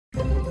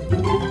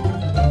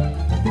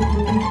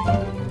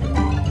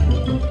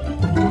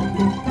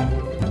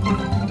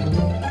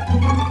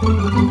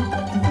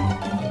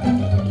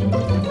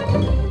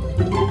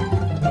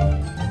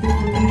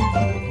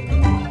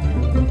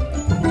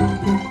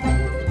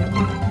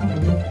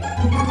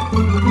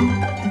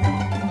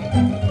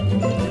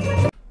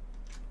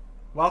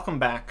Welcome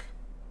back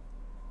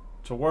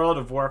to World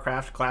of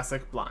Warcraft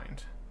Classic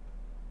Blind.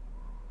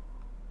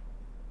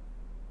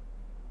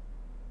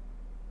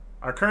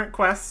 Our current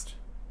quest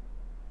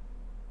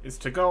is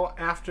to go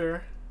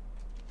after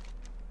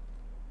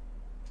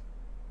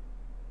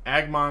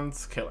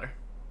Agmon's killer.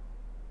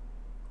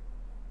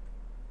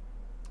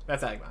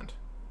 That's Agmond.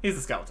 He's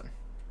the skeleton.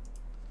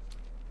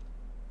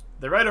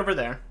 They're right over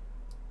there.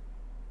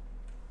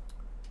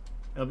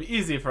 It'll be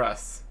easy for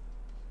us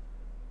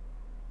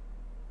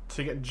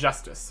to get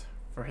justice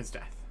for his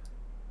death.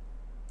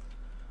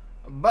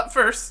 But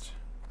first,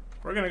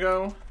 we're gonna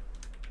go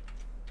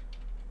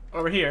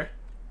over here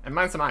and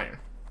mine some iron.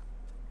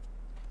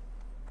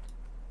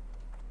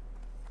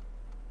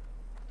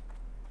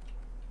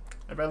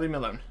 Everybody leave me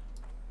alone.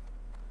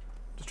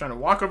 Just trying to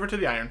walk over to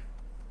the iron.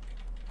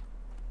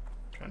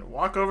 Trying to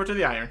walk over to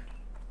the iron.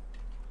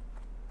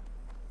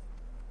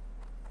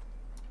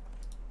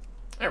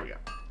 There we go.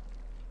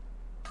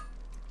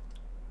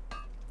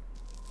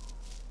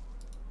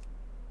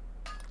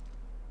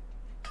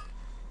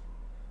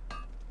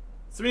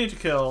 So we need to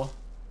kill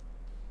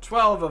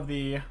 12 of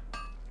the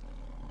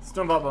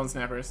Stonevault Bone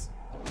Snappers.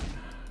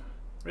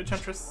 Ridge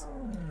Huntress?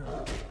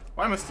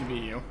 Why must you be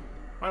you?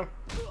 Why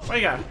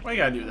you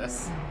gotta do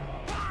this?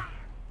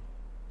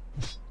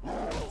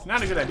 It's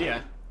not a good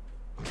idea.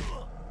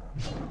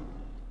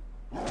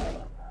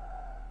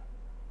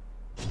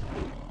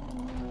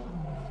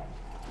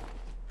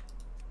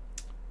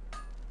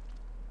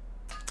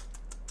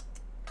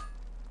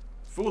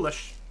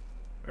 Foolish.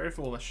 Very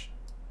foolish.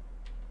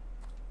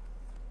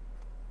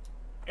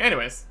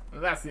 Anyways,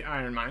 that's the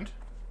iron mine.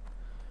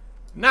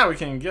 Now we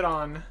can get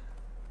on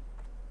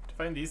to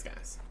find these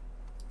guys.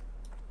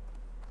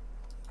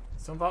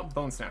 Stonevault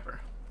Bone Snapper,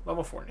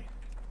 level 40.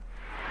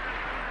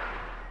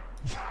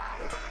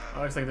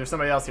 Oh, looks like there's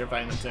somebody else here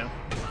fighting them too.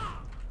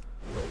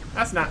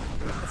 That's not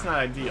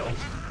ideal.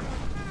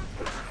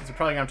 Because we're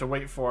probably gonna have to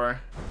wait for.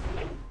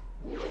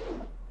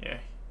 Yeah.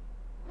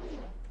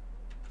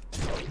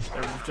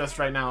 They're just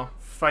right now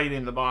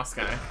fighting the boss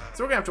guy,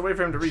 so we're gonna have to wait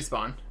for him to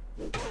respawn.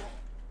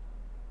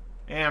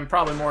 And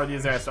probably more of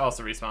these guys to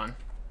also respawn.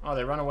 Oh,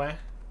 they run away?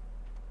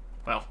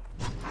 Well,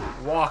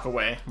 walk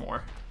away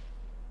more.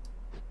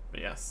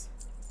 But yes.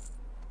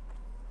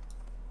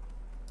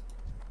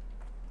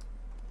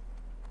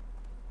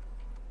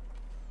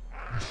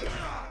 Let's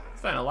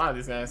find a lot of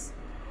these guys.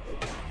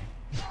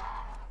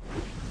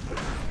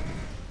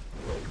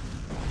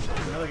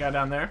 Another guy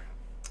down there.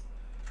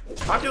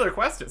 Popular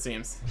quest, it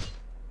seems.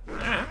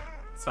 Alright,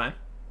 it's fine.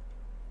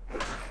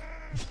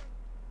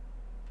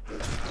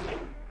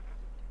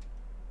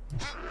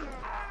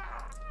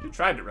 You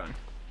tried to run.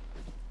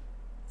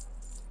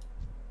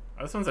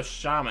 Oh, this one's a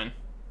shaman.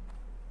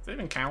 Does that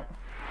even count?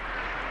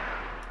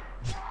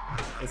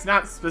 It's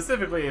not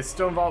specifically a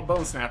Stonevault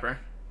Bone Snapper.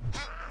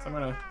 So I'm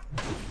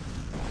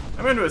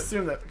going to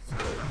assume that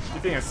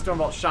being a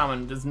Stonevault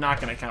Shaman is not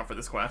going to count for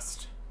this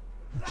quest.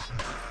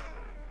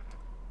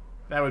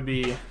 That would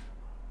be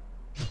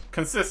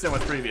consistent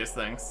with previous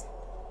things.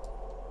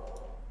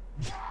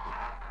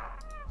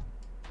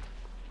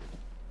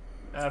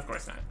 Of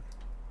course not.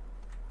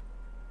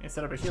 You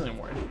set up a healing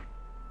ward.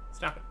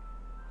 Stop it.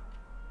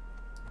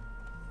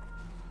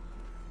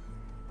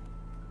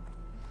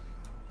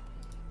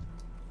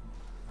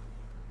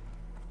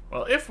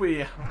 Well, if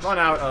we run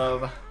out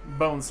of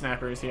bone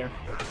snappers here,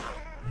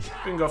 we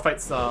can go fight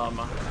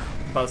some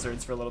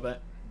buzzards for a little bit.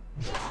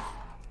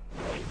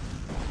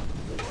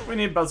 We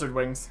need buzzard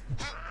wings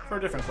for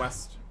a different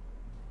quest.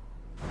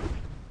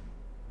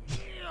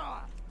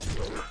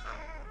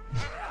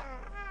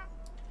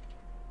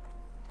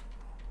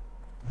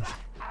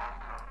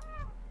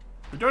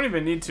 We don't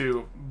even need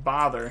to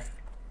bother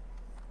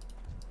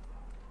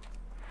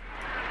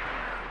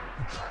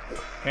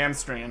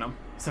hamstringing them,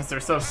 since they're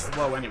so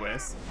slow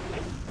anyways.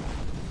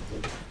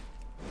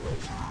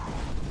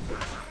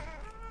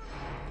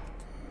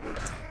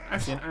 I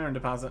see an iron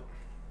deposit.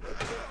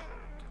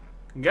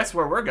 Guess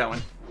where we're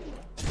going?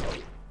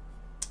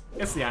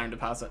 It's the iron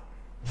deposit.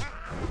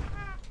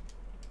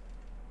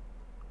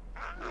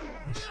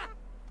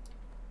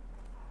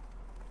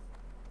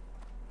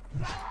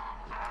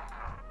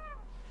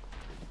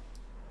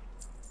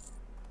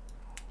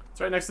 It's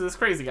right next to this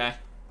crazy guy.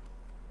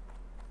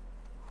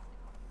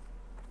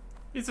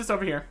 He's just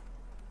over here,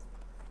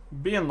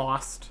 being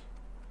lost,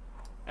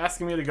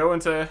 asking me to go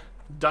into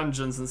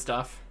dungeons and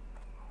stuff.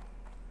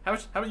 How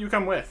about you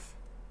come with?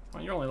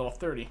 Well, you're only level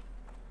 30.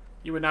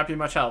 You would not be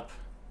much help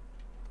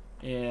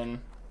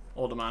in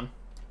Oldemon.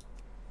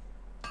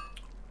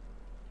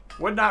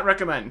 Would not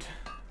recommend.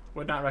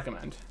 Would not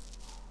recommend.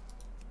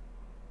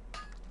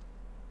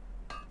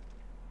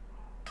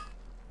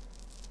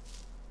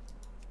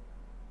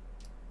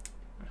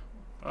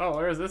 Oh,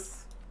 where is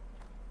this?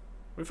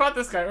 We fought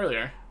this guy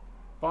earlier.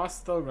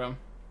 Boss Thilgrim.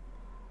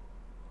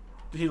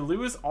 Did he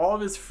lose all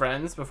of his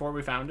friends before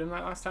we found him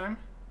that last time?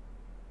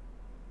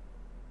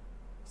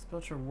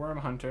 Spilcher Worm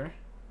Hunter.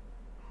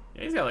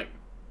 Yeah, he's got like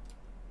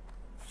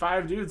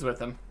 5 dudes with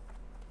him.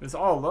 He was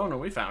all alone when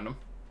we found him.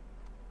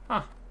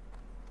 Huh.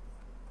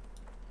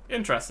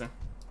 Interesting.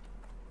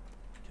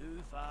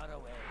 Too far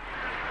away.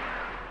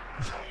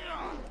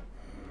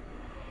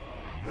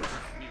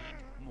 Need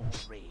more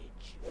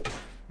rage.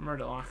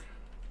 Murderlock.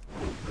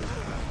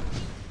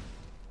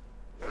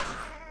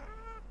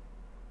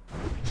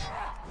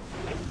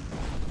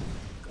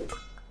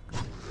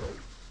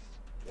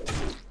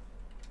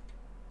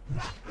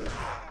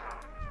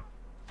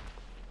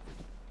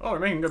 Oh, we're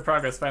making good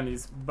progress finding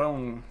these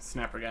bone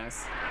snapper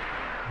guys.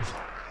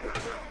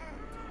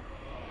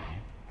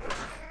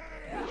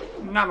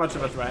 Not much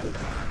of a threat.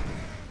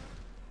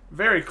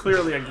 Very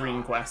clearly a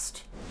green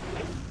quest.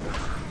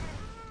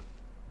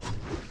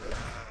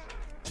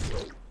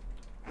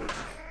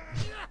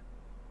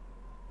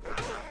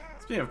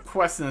 Speaking of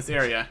quests in this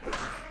area,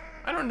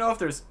 I don't know if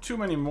there's too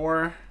many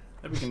more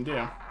that we can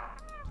do,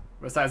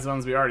 besides the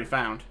ones we already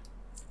found.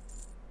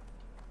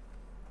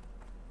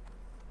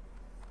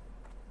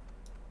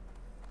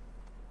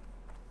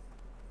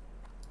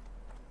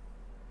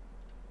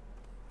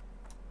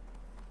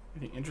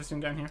 Anything interesting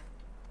down here?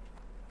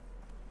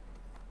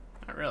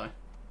 Not really.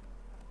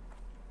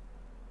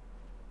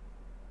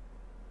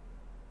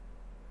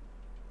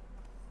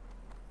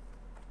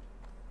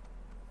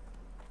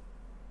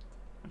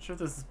 Not sure if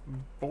this is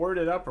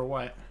boarded up or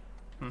what.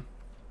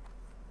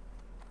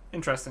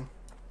 Interesting.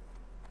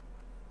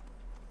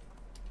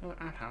 Another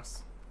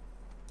outhouse.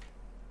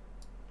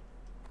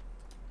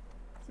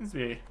 Seems to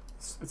be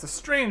it's a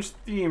strange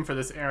theme for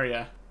this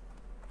area.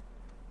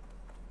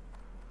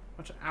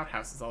 Bunch of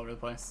outhouses all over the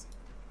place.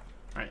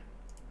 Alright.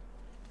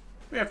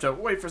 We have to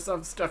wait for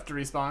some stuff to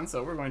respawn,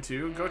 so we're going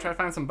to go try to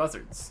find some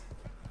buzzards.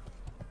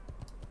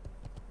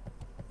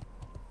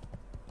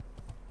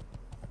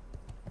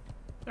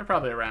 They're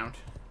probably around.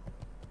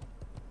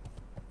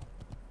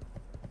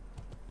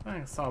 I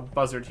think I saw a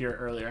buzzard here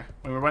earlier.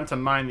 When we went to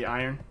mine the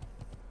iron,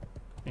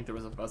 I think there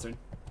was a buzzard.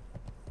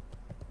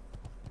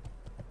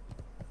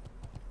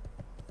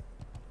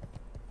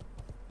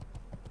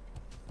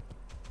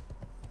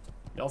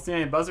 Y'all see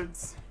any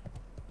buzzards?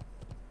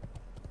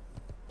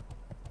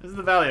 This is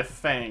the Valley of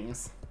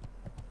Fangs.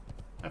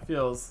 That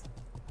feels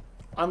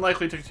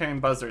unlikely to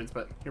contain buzzards,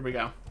 but here we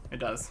go. It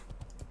does.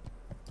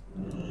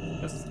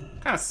 Just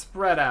kind of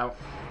spread out.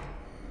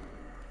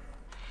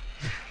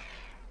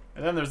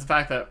 And then there's the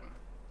fact that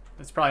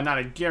it's probably not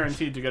a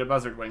guaranteed to get a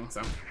buzzard wing,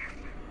 so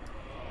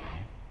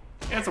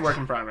yeah, it's a work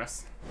in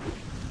progress.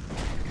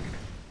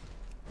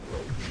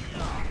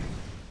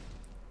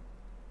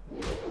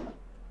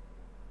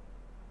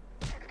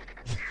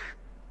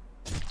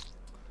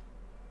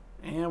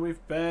 And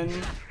we've been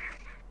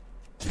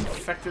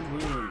infected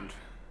wound.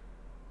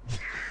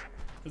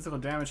 Physical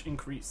damage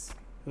increased.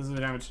 Physical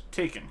damage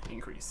taken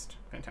increased.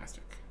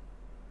 Fantastic.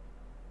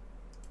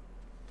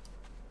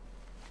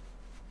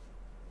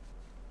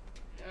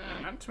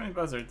 Not too many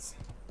buzzards.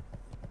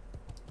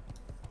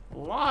 A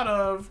lot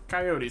of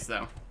coyotes,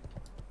 though.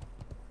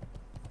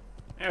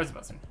 There's a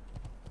buzzard.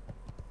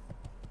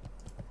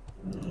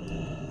 Oh,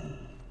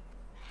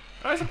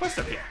 there's a quest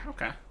up here.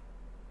 Okay.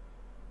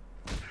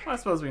 Well, I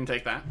suppose we can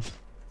take that.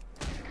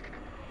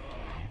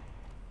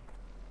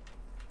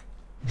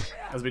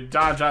 As we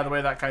dodge out of the way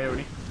of that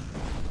coyote.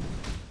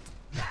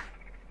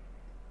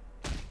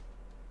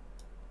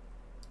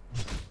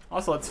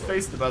 Also, let's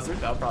face the buzzard.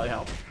 That'll probably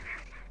help.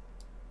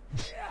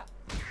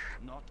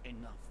 Not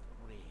enough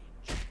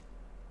rage.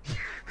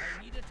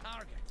 I need a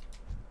target.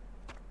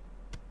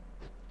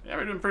 Yeah,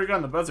 we're doing pretty good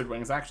on the buzzard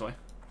wings, actually.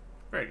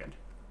 Very good.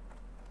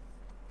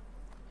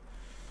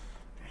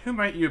 Who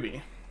might you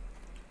be?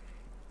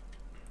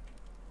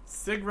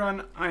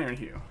 Sigrun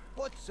Ironhue.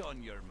 What's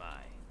on your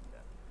mind?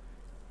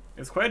 It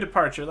was quite a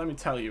departure, let me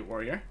tell you,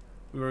 warrior.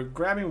 We were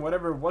grabbing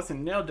whatever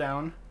wasn't nailed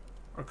down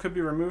or could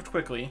be removed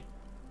quickly.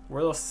 We're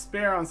a little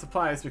spare on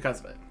supplies because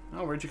of it.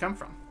 Oh, where'd you come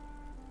from?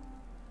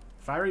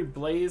 Fiery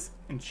Blaze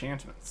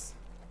Enchantments.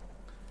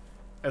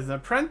 As an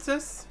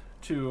apprentice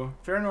to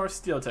Farinor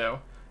Steeltoe,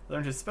 he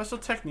learned his special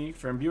technique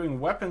for imbuing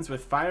weapons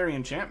with fiery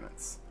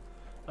enchantments.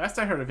 Last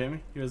I heard of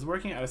him, he was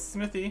working at a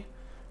smithy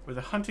with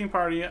a hunting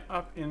party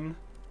up in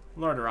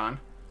Lordaeron.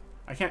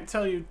 I can't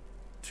tell you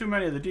too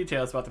many of the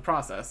details about the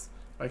process,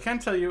 but I can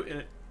tell you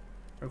it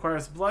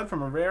requires blood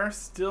from a rare,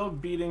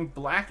 still-beating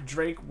black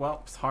drake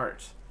whelp's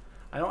heart.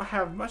 I don't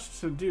have much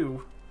to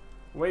do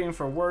waiting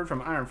for word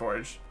from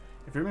Ironforge.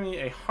 If you bring me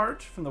a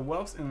heart from the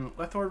whelps in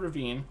Lethord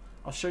Ravine,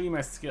 I'll show you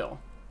my skill.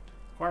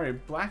 Acquire a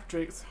black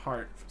drake's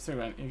heart from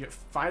Sigrun, and you get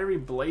Fiery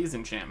Blaze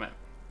enchantment.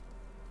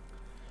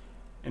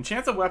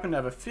 Enchants a weapon to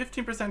have a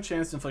 15%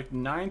 chance to inflict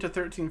 9 to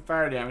 13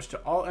 fire damage to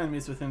all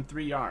enemies within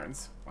 3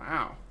 yards.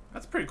 Wow,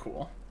 that's pretty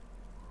cool.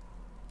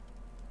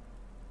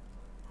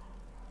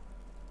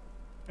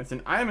 It's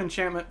an item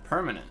enchantment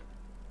permanent.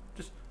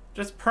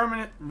 Just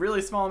permanent,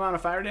 really small amount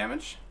of fire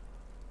damage?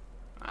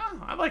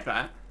 Oh, I like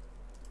that.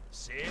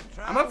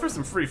 I'm up for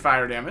some free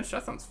fire damage.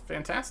 That sounds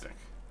fantastic.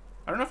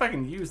 I don't know if I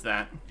can use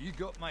that. You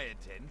got my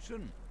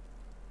attention.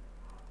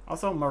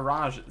 Also,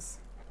 mirages.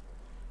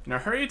 In a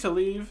hurry to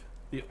leave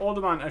the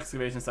Oldemon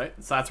excavation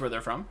site, so that's where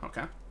they're from,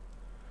 okay.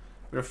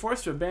 We were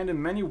forced to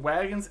abandon many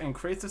wagons and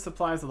crates of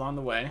supplies along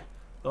the way.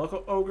 The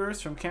local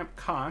ogres from Camp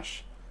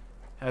Kosh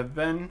have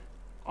been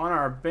on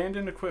our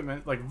abandoned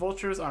equipment like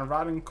vultures on a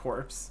rotting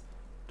corpse.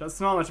 Doesn't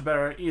smell much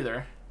better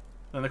either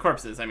than the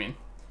corpses, I mean.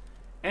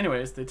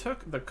 Anyways, they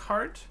took the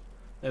cart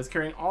that was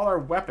carrying all our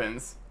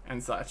weapons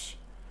and such.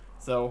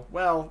 So,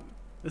 well,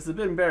 this is a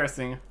bit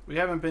embarrassing. We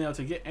haven't been able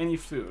to get any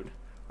food.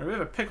 We have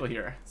a pickle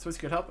here. So you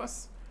could help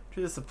us?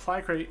 To the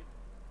supply crate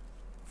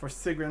for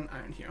Sigrun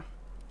Ironhue.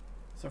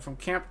 So from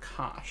Camp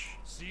Kosh.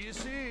 See you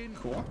soon.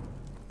 Cool.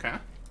 Okay.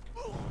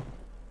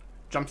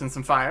 Jumped in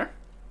some fire.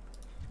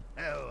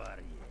 How are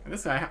you? And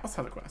this guy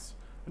also has a quest.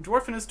 A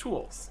dwarf and his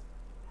tools.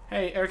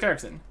 Hey, Eric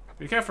Erickson.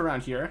 Be careful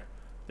around here.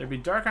 There'd be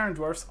dark iron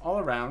dwarfs all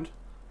around.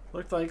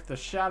 Looked like the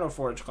Shadow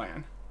Forge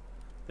clan.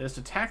 They just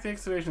attacked the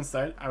excavation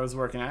site I was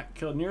working at,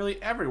 killed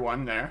nearly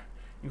everyone there,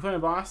 including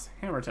the boss,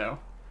 Hammertoe.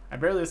 I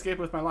barely escaped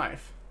with my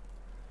life.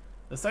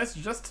 The site's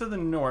just to the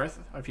north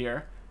of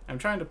here, and I'm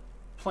trying to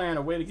plan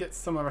a way to get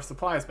some of our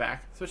supplies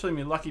back, especially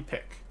my lucky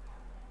pick.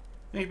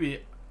 Think you'd be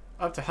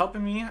up to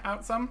helping me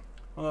out some?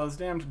 Well, those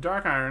damned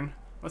dark iron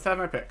must have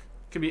my pick.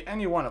 Could be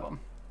any one of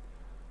them.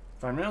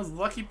 Find Reynolds'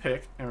 lucky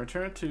pick and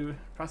return it to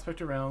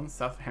Prospector Reynolds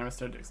south of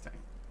Hammerstead Diggs Tank.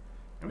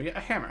 And we get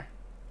a hammer.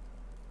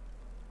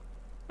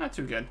 Not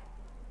too good.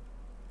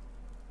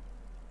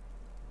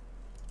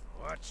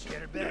 Watch your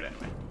Do it back.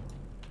 anyway.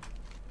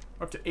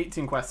 We're up to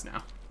 18 quests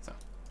now, so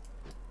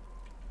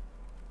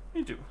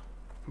we need to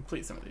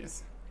complete some of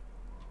these.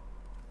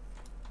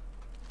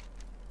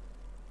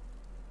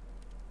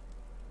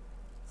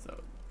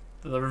 So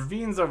the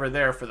ravine's over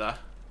there for the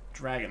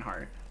dragon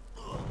heart,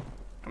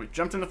 and we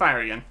jumped in the fire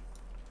again.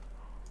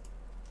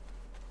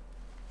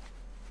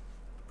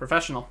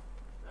 Professional.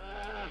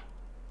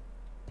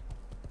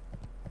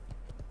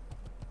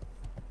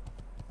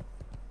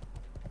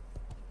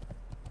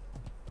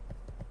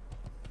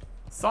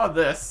 Saw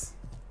this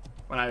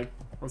when I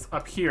was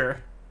up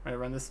here, right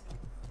around this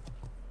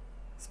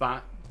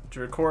spot, to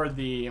record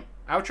the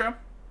outro.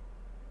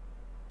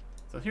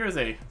 So here's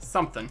a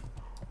something.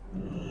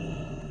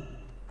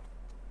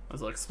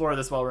 Let's explore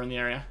this while we're in the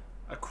area.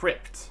 A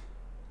crypt.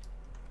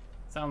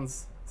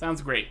 Sounds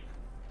great.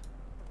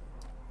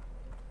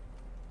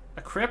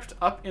 A crypt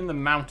up in the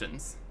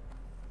mountains.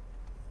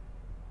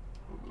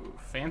 Ooh,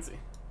 fancy.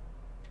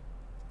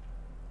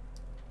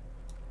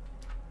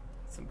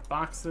 Some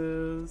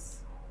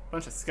boxes.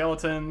 Bunch of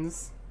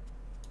skeletons.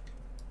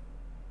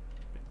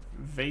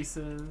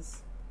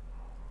 Vases.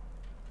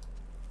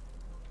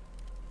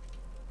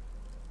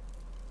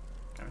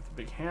 Guy with a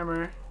big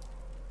hammer.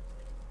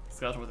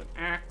 Skeleton with an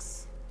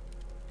axe.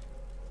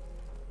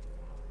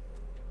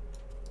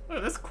 Look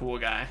at this cool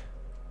guy.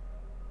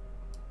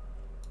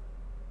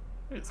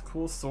 Look at this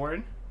cool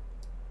sword.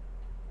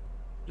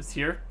 Just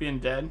here, being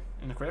dead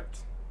in the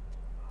crypt.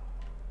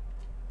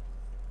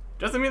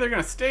 Doesn't mean they're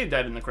gonna stay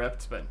dead in the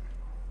crypt, but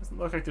doesn't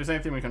look like there's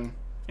anything we can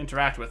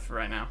interact with for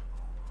right now.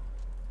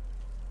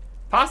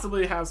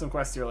 Possibly have some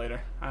quests here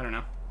later. I don't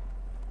know.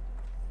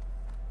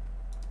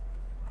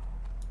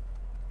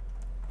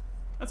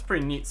 That's a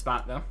pretty neat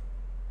spot, though.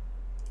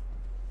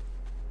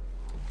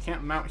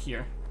 Can't mount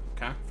here.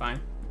 Okay, fine.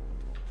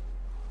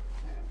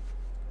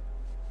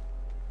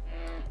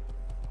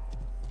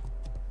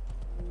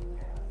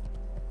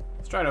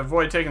 Let's try to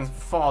avoid taking some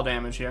fall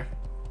damage here.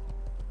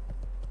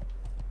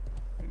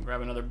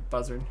 Grab another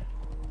buzzard.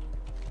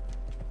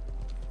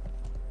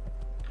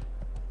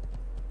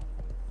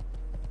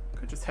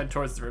 Could just head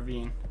towards the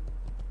ravine.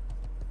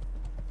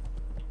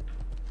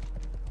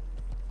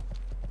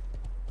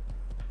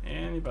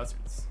 Any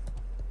buzzards?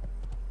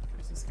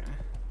 Where's this guy?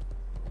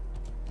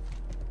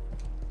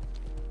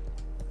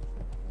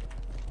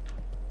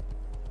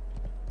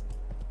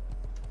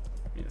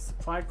 Need a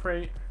supply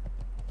crate.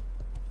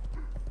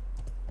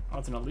 Oh,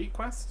 it's an elite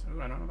quest?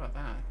 Ooh, I don't know about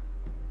that.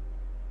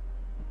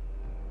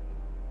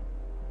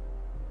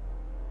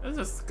 This is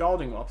a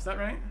scalding whelp, is that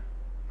right?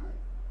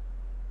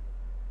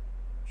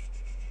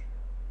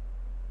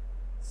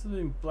 This is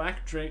a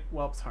black drake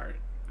whelp's heart.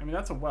 I mean,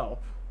 that's a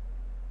whelp.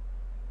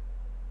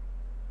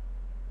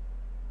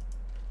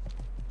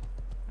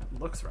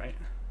 That looks right.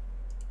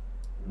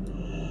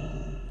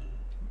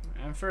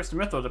 And first, a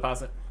mytho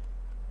deposit.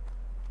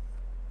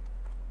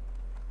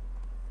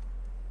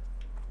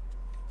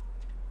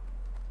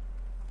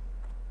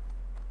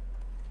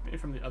 Maybe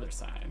from the other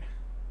side.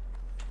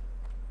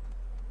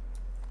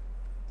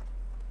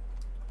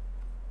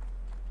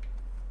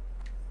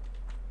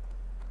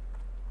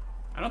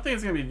 I don't think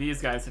it's gonna be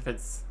these guys if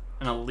it's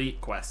an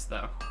elite quest,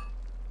 though.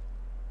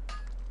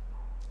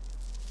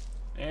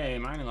 Hey,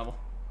 mining level.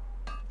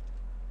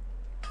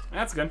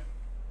 That's good.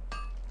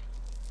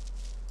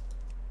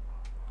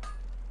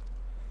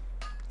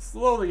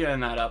 Slowly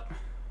getting that up.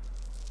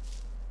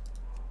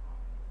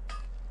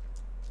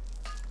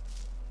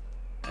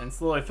 And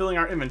slowly filling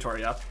our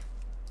inventory up.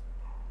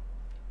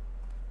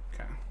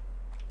 Okay.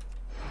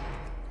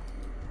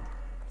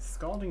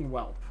 Scalding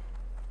whelp.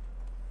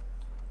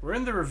 We're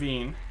in the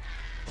ravine.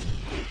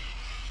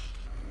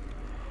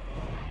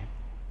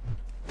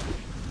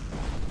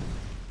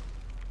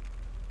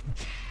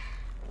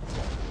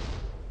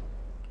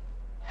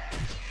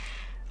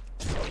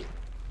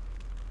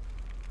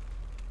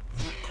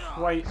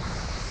 quite...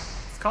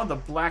 It's called the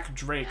Black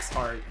Drake's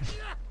Heart.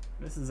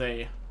 This is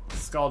a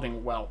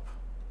scalding whelp.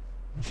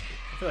 I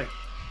feel like...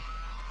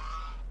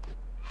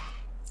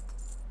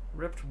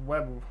 Ripped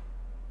web...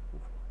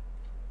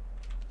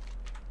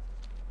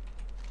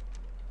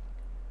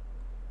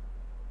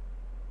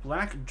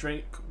 Black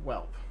Drake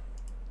whelp.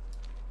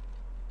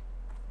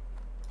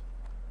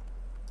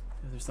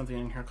 There's something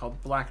in here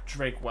called Black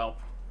Drake whelp.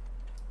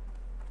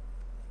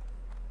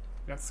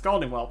 We got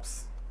scalding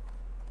whelps.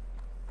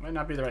 Might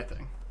not be the right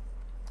thing.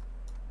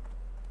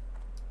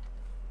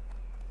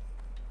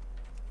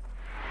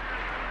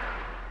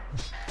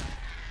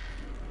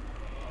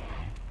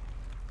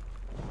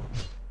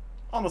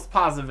 Almost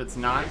positive it's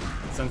not,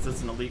 since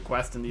it's an elite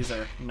quest and these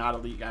are not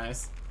elite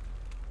guys.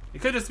 It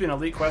could just be an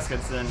elite quest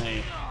that's in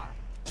a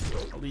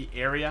elite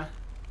area.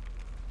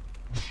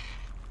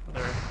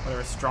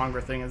 Whatever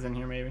stronger thing is in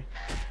here, maybe.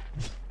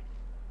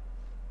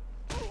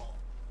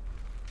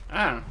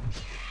 I don't know.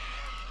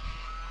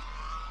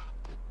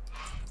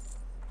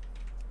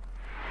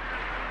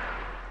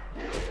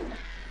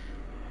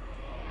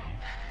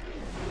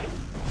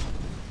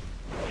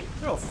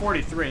 Oh,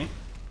 43.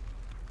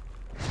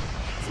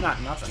 It's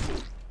not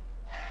nothing.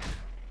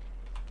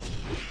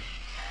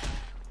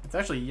 It's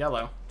actually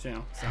yellow,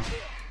 too, so.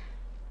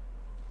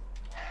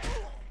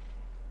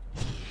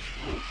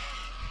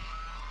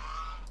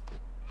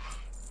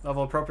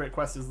 Level appropriate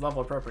quest is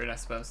level appropriate, I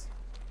suppose.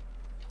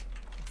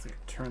 Looks like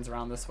it turns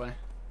around this way.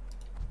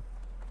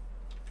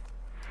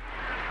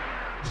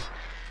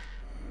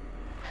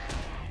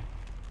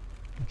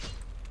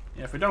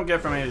 Yeah, if we don't get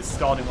from any of these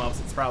scalding whelps,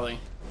 it's probably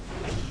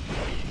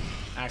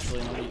actually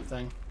an elite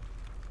thing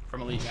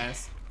from elite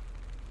guys.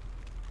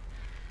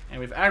 And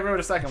we've aggroed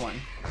a second one.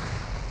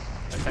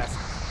 Fantastic.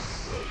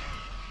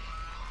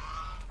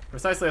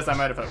 Precisely as I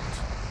might have hoped.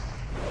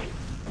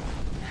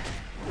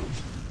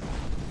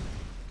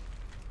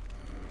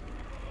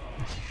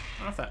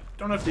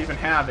 Don't know if they even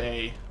have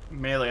a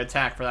melee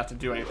attack for that to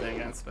do anything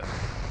against, but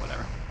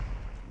whatever.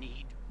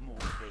 Need more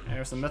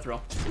There's some mithril.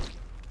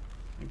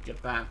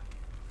 Get that.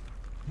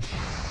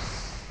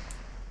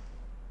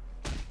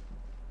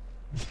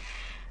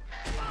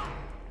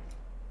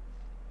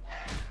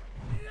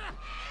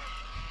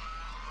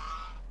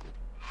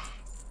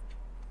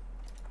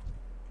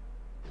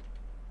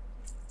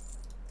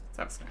 Let's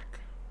have a snack.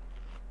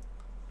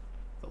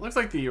 So it looks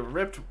like the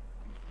ripped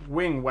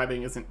wing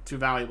webbing isn't too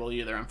valuable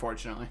either,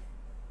 unfortunately.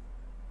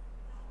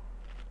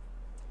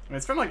 I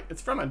mean,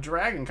 it's from a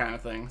dragon kind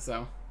of thing,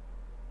 so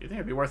you'd think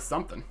it'd be worth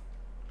something.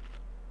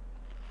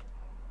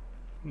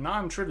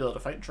 Non-trivial to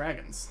fight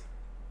dragons.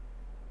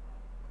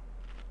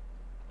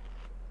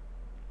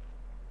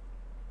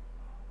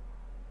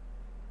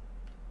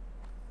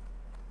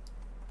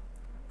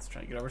 Let's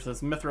try to get over to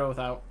this mithril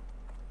without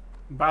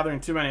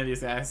bothering too many of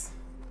these guys.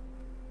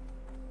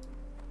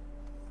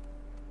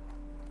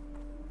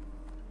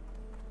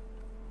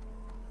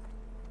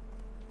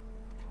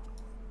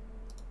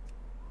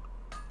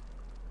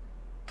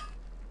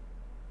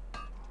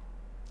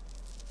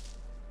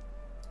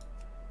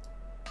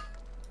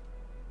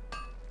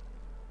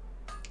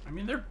 I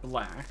mean, they're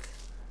black.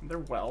 They're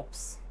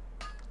whelps.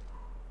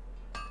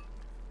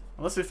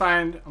 Unless we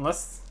find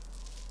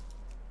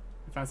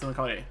something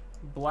called a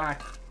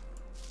black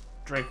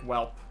drake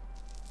whelp.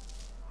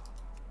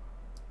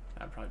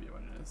 That'd probably be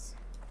what it is.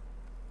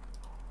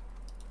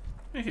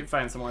 We keep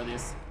finding some more of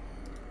these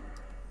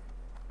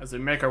as we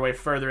make our way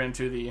further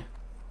into the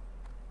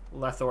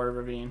Lethor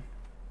ravine.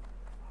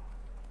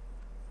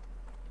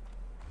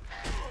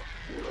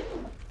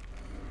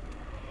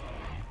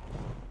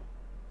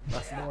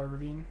 Lethor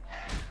ravine.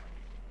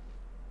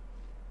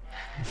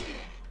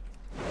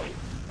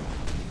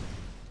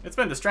 It's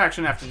been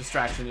distraction after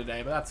distraction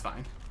today, but that's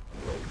fine.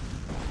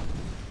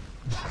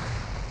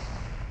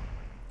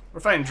 We're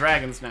fighting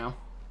dragons now.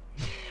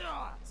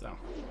 So.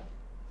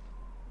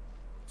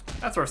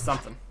 That's worth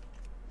something.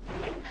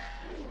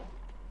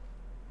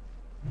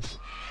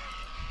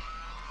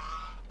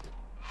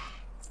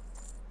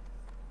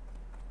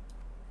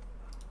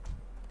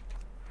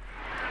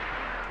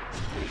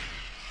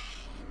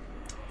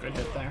 Good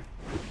hit there.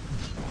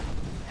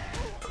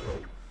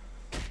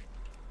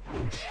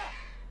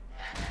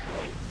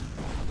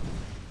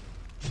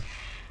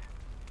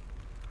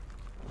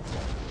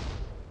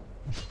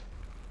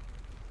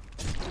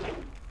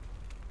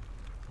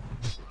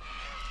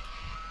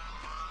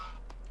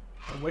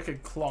 A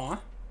wicked claw.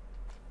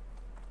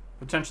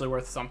 Potentially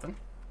worth something.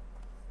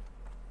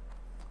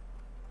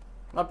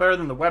 A lot better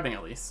than the webbing,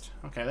 at least.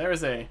 Okay,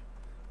 there's a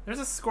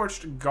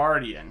Scorched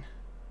Guardian.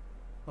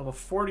 Level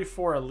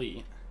 44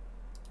 elite.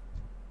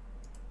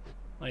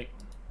 Like,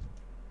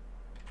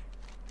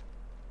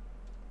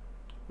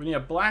 we need a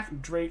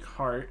Black Drake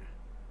heart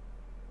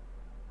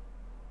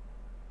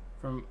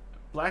from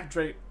Black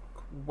Drake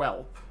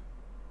whelp.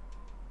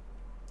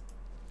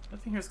 I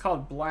think here's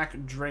called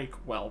Black Drake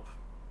whelp.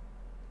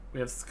 We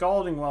have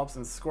Scalding Whelps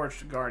and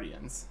Scorched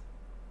Guardians.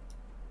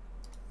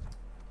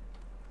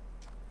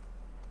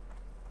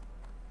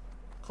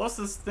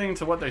 Closest thing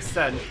to what they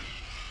said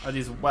are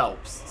these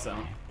whelps, so.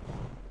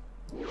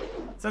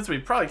 Since we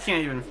probably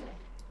can't even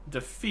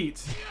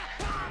defeat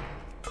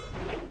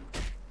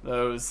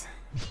those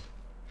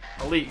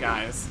elite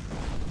guys,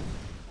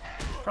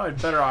 probably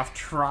better off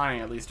trying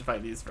at least to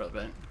fight these for a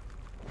bit.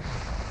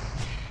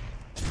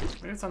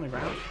 Maybe it's on the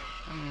ground?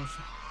 I'm not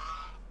sure.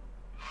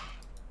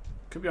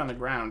 Could be on the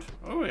ground.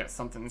 Oh, we got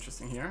something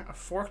interesting here. A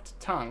forked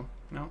tongue.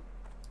 No.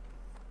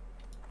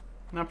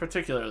 Not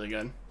particularly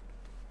good.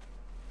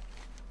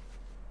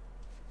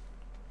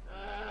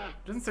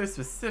 Doesn't say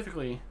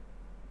specifically.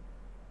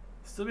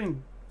 Still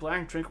being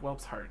black drink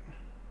whelp's heart.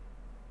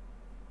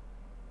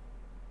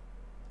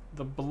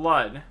 The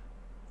blood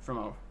from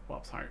a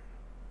whelp's heart.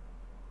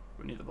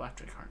 We need the black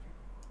drink heart.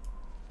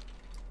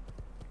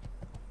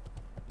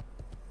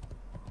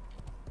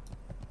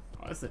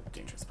 Oh, this is a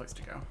dangerous place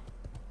to go.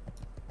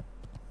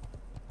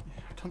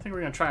 I don't think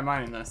we're gonna try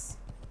mining this.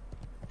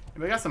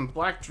 We got some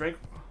black drake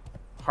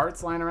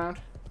hearts lying around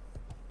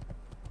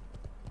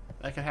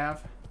that I could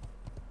have.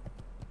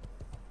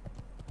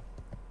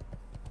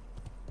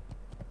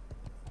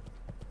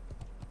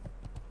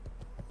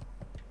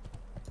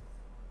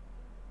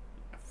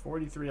 Yeah,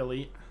 43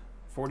 elite,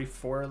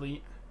 44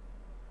 elite.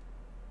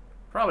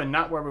 Probably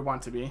not where we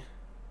want to be.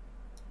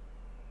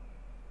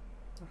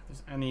 If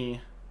there's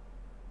any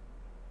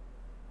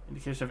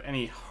indication of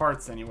any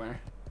hearts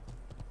anywhere.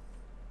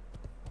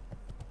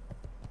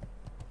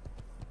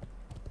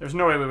 There's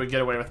no way we would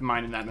get away with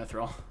mining that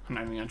mithril. I'm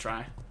not even gonna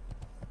try.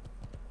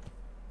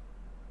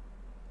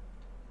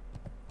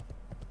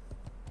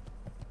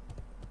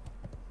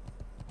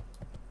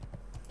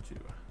 To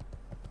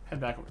head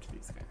back over to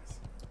these guys.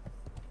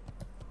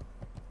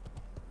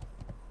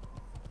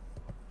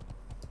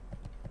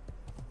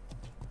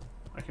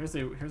 Like here's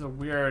a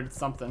weird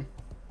something.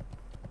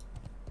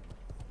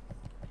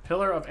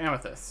 Pillar of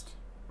Amethyst.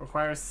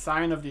 Requires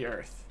sign of the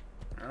earth.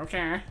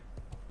 Okay.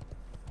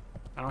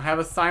 I don't have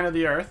a sign of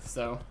the earth,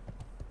 so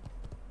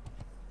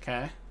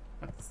okay,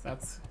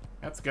 that's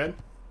good.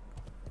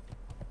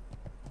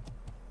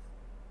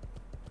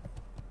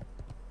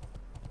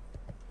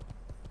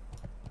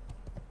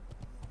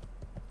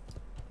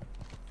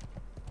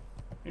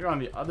 You're on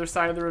the other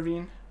side of the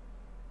ravine.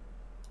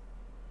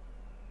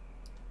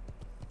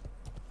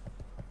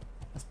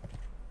 Let's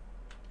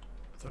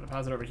throw a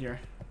deposit over here.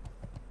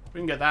 We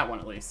can get that one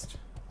at least.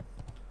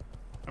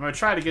 I'm gonna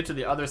try to get to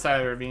the other side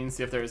of the ravine,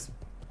 see if there's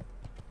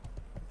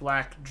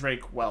black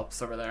drake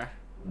whelps over there.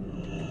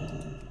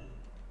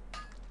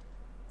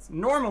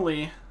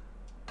 Normally,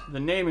 the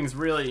naming's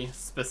really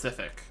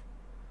specific.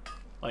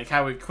 Like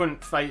how we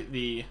couldn't fight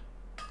the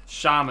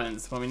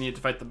shamans when we needed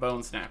to fight the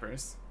bone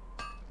snappers.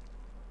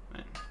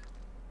 I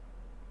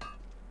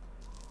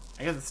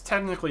guess it's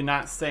technically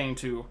not saying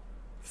to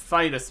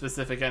fight a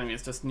specific enemy,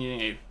 it's just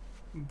needing a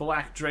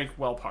black drake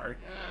whelp heart.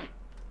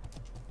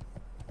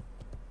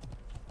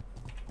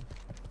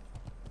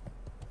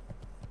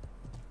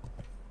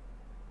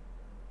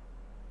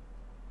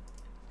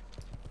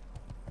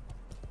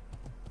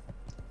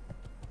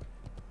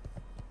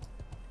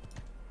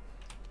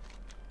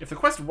 If the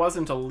quest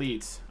wasn't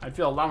elite, I'd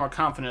feel a lot more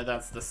confident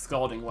that's the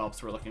scalding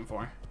whelps we're looking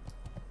for.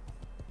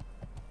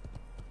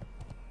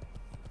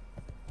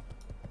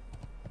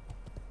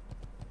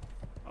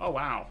 Oh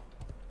wow.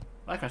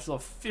 Like I still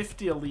have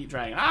 50 elite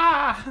dragon.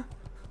 Ah!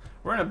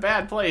 We're in a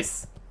bad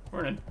place.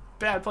 We're in a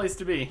bad place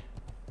to be.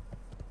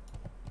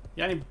 You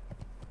got any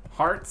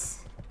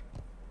hearts?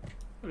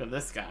 Look at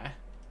this guy.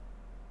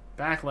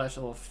 Backlash, a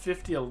little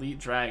 50 elite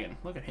dragon.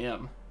 Look at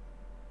him.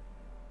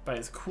 By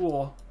his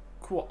cool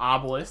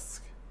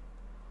obelisk.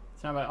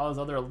 Not about all his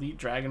other elite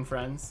dragon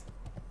friends.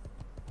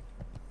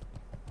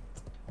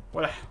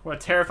 What a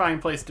terrifying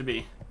place to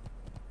be.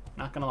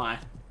 Not gonna lie.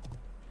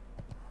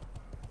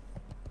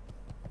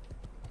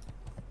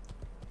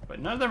 But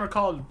none of them are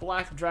called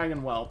black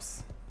dragon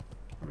whelps.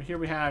 Over here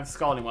we have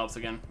scalding whelps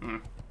again.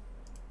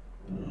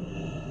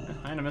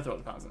 And a mithril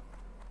deposit.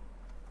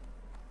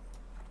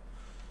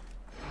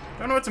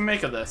 Don't know what to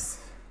make of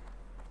this.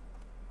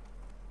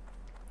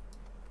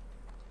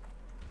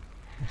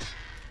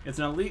 It's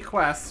an elite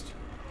quest,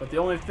 but the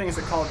only things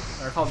that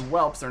are called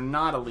whelps are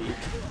not elite.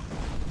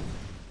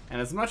 And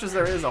as much as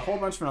there is a whole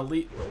bunch of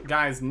elite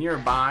guys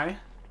nearby,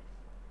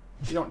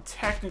 you don't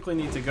technically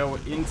need to go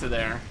into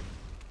there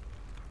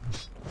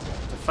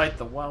to fight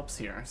the whelps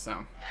here,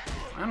 so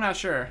I'm not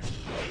sure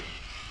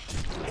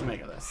what to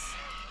make of this.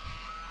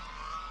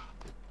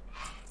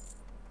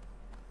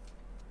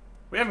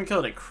 We haven't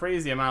killed a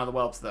crazy amount of the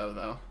whelps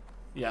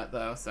yet,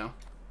 so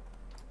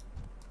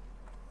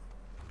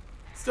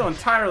still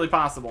entirely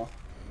possible.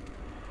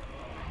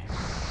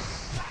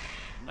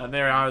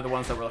 They are the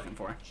ones that we're looking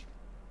for.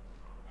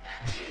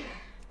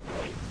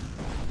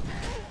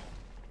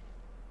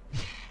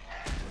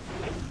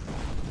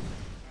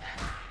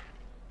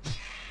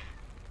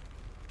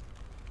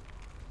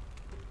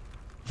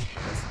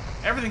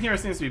 Everything here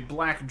seems to be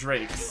black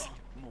drakes.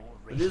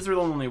 But these are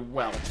the only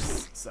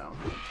whelps, so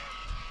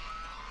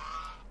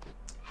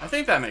I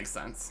think that makes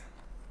sense.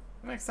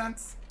 That makes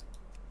sense?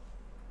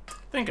 I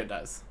think it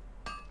does.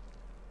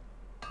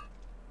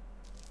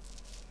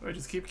 We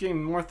just keep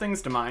getting more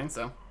things to mine,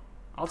 so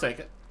I'll take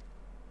it.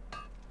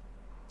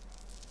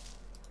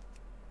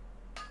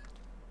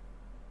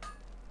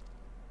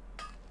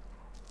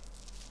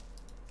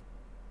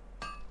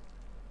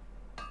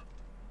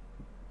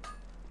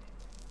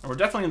 We're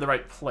definitely in the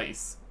right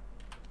place.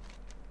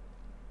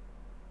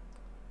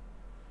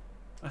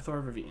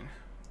 Ithor Ravine.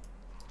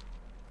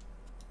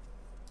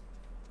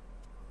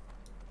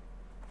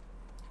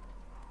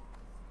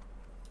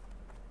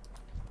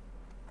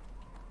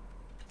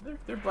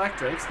 They're black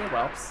drakes, they're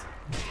whelps.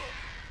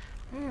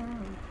 I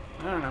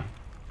don't know.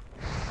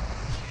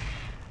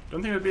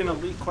 Don't think it would be an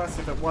elite quest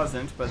if it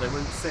wasn't, but they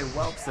wouldn't say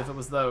whelps if it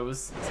was those.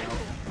 So.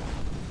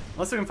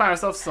 Unless we can find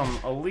ourselves some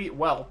elite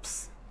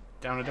whelps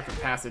down a different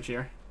passage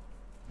here.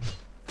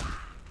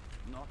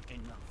 Not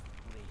enough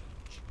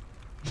rage.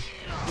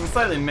 Some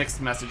slightly mixed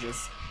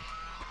messages.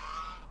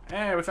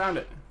 Hey, we found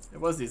it.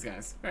 It was these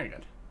guys. Very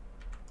good.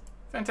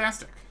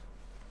 Fantastic.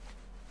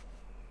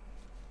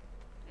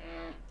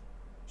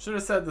 Should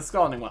have said the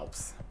scalding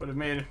whelps. Would have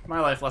made my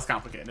life less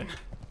complicated.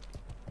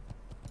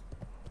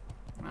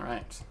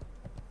 Alright.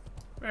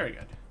 Very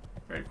good.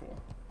 Very cool.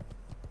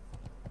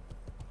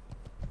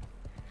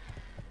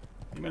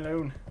 Leave me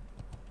alone.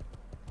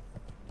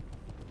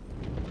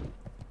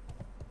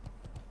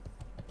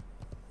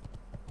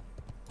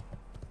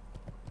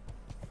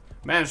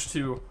 Managed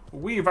to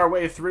weave our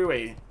way through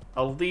a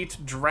elite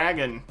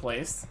dragon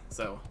place,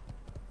 so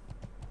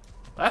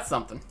that's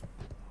something.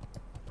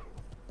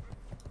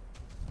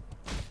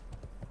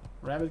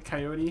 Rabid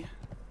coyote.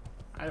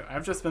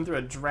 I've just been through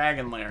a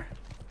dragon lair.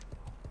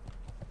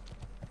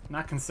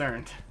 Not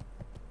concerned.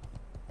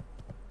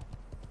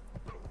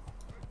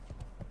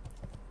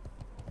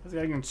 This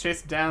guy getting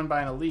chased down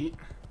by an elite.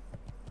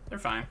 They're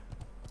fine.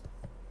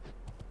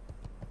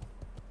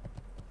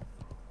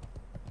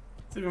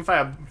 Let's see if we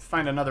can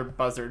find another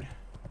buzzard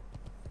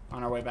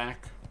on our way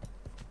back.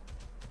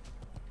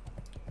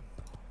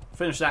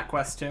 Finish that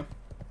quest too.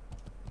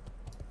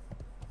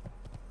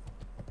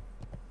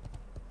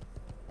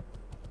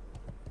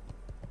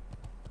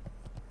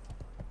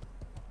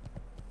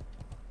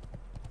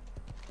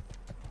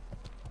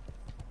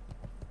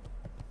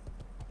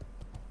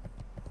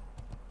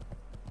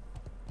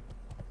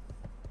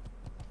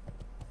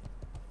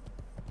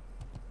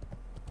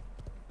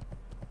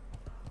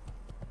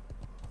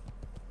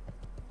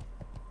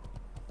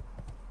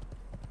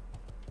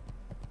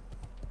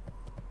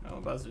 No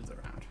buzzards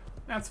around.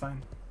 That's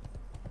fine.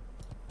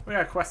 We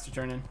got a quest to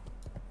turn in.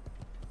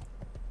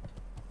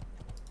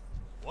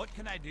 What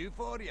can I do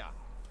for you?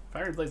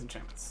 Fiery Blaze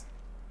enchantments.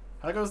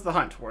 How goes the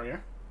hunt,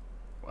 warrior?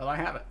 Well, I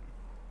have it.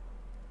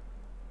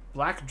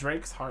 Black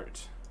Drake's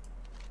Heart.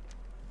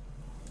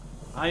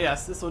 Ah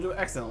yes, this will do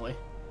excellently.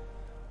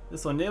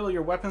 This will enable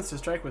your weapons to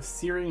strike with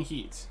searing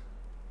heat.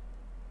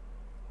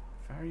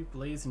 Fiery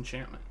Blaze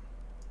enchantment.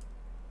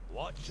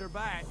 Watch your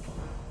back.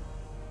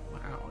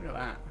 Wow, look at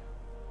that.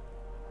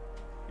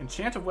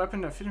 Enchant a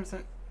weapon of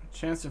 50%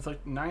 chance to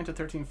inflict 9 to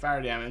 13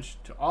 fire damage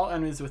to all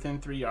enemies within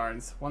 3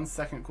 yards. 1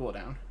 second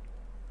cooldown.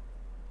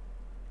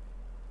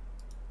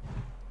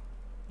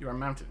 You are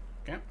mounted.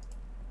 Okay.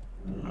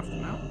 Off the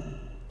mount.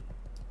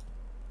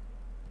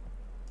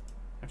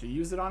 Have to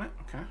use it on it?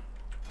 Okay.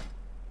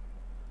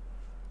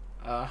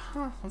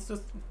 Let's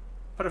just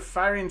put a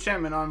fiery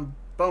enchantment on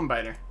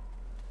Bonebiter.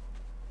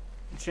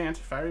 Enchant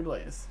Fiery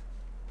Blaze.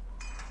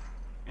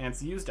 And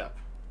it's used up.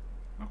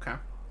 Okay.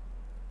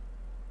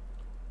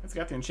 It's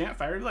got the enchant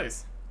Fiery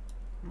Blaze.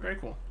 Very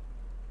cool.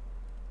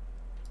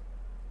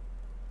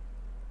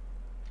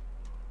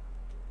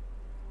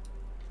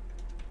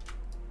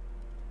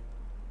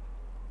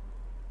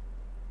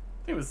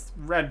 I think it was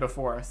red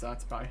before, so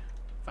that's probably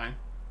fine.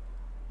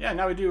 Yeah,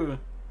 now we do a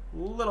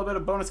little bit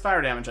of bonus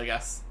fire damage, I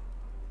guess.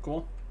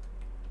 Cool.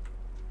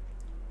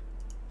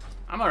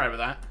 I'm alright with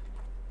that.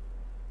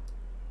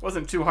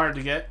 Wasn't too hard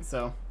to get,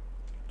 so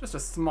just a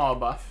small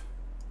buff.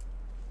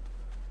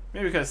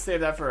 Maybe we could have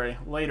saved that for a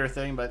later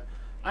thing, but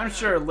I'm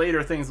sure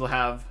later things will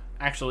have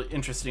actually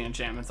interesting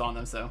enchantments on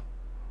them, so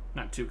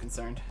not too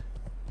concerned.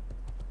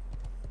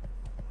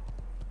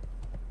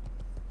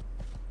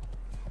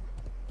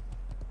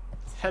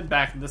 Let's head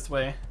back this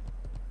way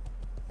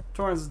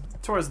towards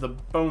the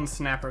Bone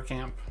Snapper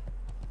camp.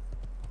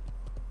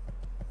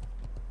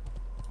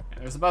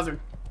 And there's a buzzard.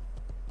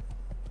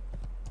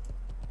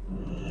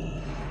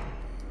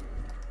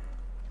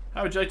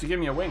 How would you like to give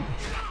me a wing?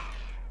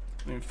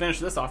 We can finish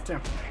this off too.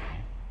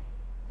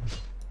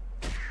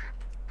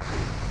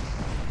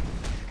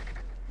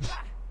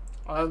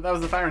 Oh, that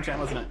was the fire enchant,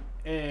 wasn't it?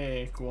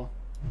 Hey, cool.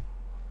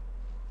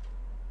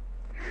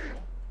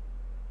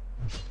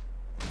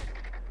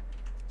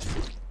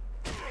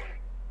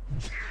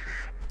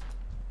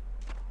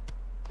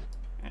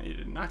 And you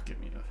did not give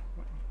me a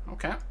wing.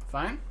 Okay,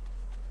 fine.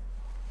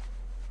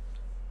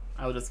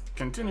 I will just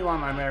continue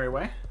on my merry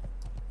way.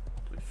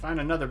 Till we find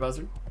another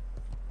buzzard.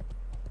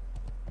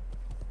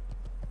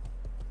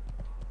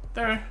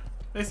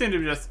 They seem to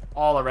be just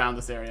all around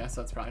this area, so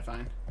that's probably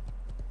fine.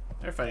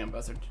 They're fighting a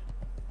buzzard.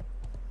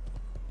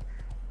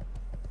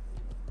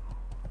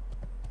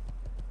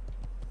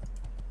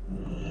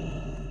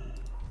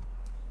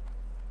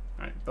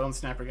 Bone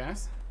snapper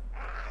guys.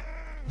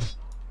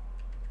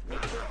 More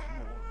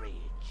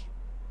rage.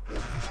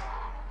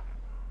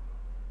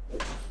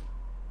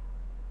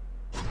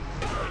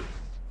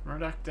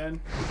 Murdoch dead.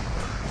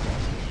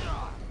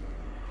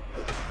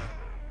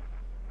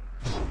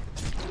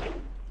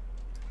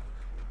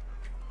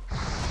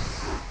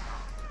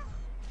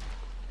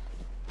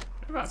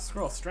 What about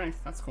scroll of strength?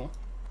 That's cool.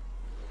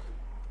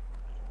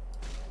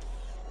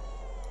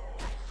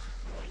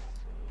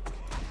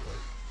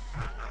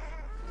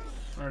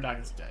 Murdoch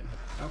is dead.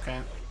 Okay.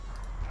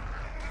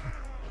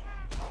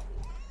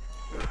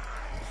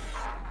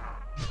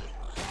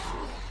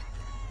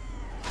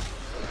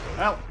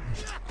 Well,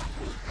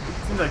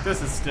 seems like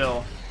this is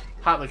still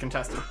hotly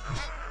contested.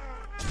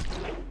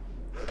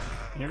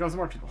 Here comes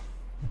more people.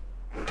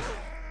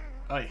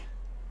 Oy.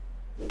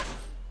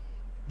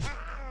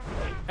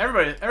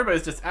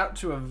 Everybody's just out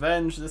to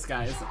avenge this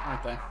guy,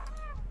 aren't they?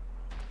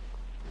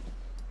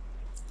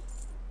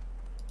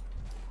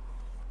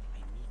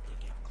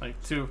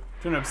 Like to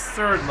an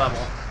absurd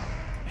level.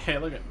 Hey,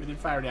 look at we did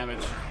fire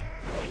damage.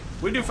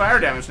 We do fire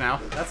damage now.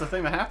 That's the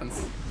thing that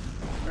happens.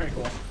 Very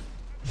cool.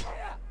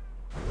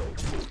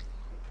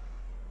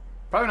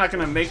 Probably not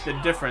gonna make the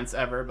difference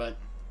ever, but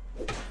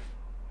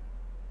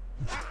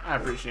I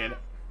appreciate it.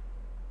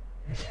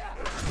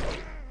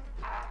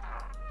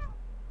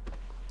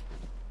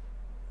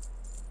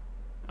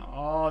 Now,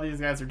 all these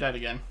guys are dead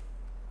again.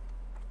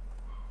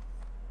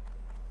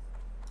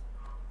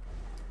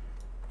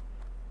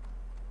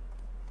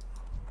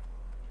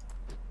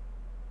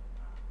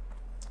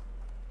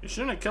 You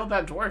shouldn't have killed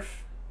that dwarf.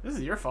 This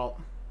is your fault.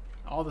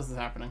 All this is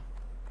happening.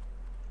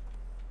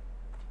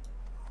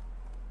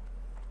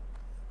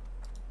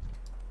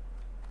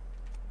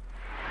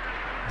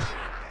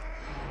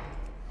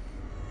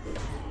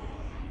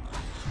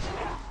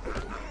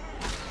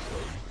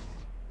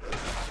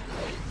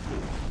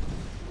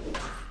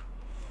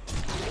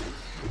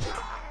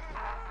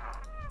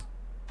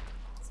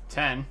 It's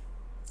 10.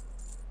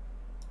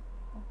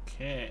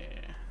 Okay.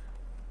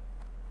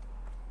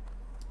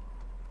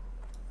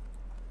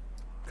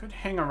 Could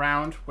hang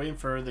around, waiting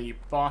for the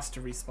boss to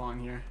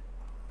respawn here.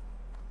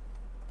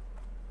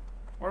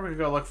 Or we could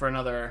go look for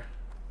another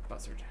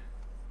buzzard.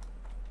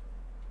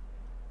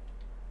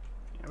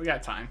 Yeah, we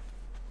got time.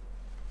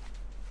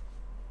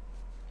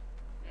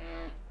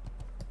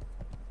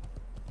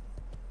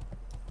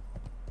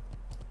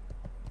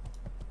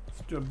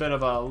 Let's do a bit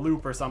of a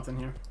loop or something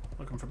here,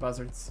 looking for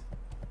buzzards.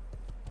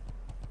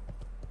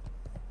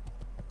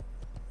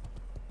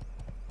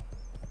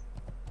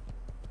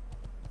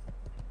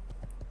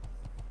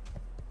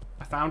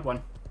 Found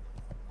one.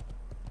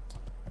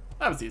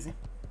 That was easy.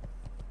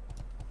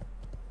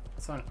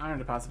 Saw an iron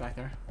deposit back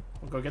there.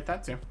 We'll go get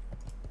that too.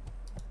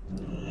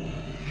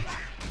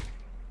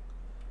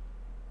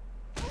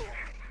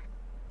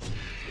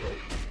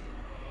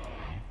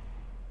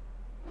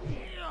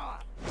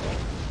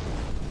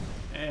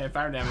 Hey,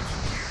 fire damage.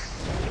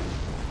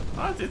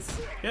 Oh, it's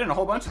hitting a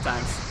whole bunch of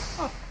times.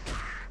 Oh.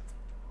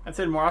 That's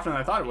hitting more often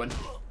than I thought it would.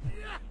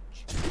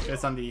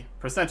 Based on the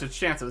percentage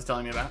chance it was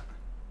telling me about.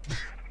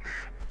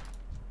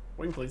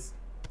 Wing, please.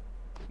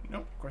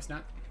 Nope, of course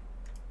not.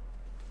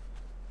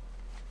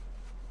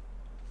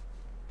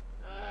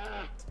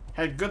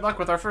 Had good luck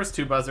with our first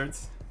two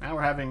buzzards. Now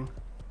we're having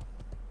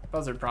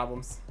buzzard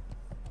problems.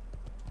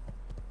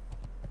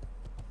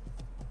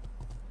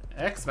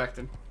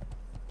 Expected.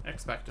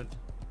 Expected.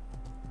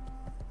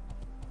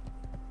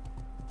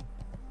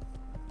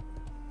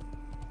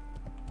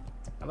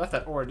 I left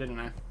that ore, didn't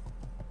I?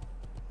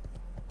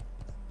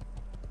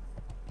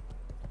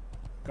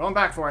 Going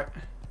back for it.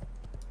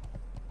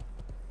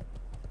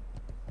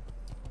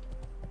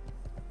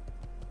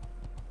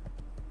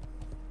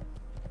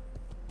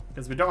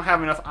 Because we don't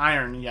have enough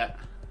iron yet,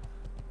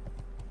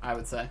 I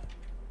would say.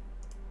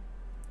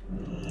 I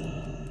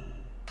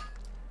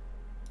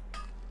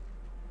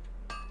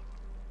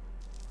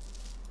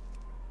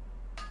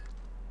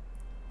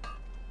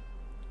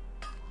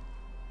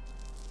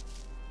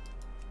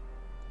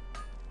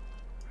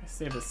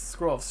save this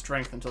scroll of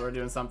strength until we're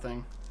doing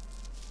something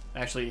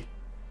actually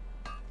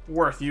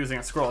worth using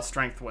a scroll of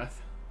strength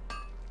with.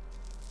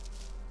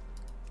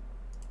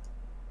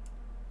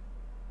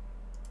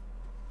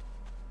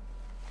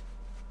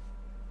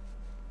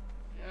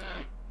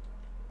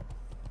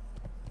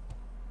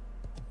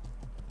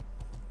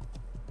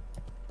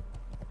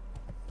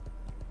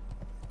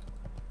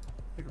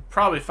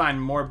 Probably find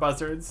more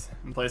buzzards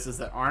in places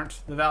that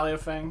aren't the Valley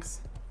of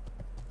Fangs.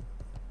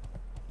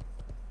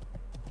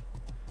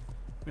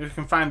 Maybe we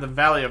can find the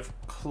Valley of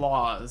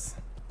Claws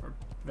or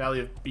Valley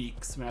of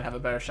Beaks. We might have a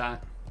better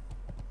shot.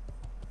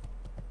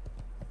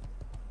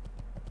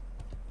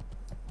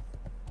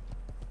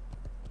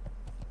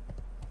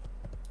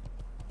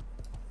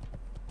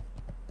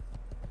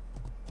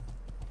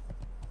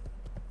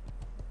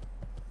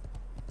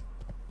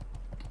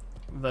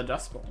 The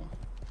Dust Bowl.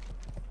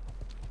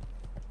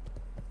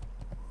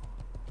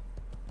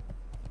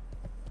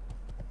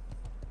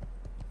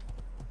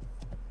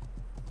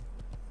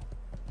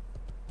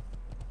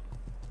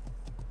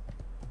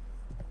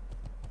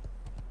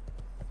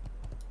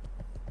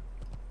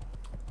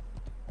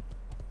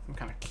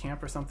 kind of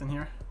camp or something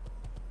here.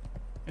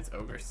 It's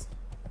ogres.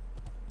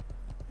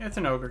 It's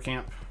an ogre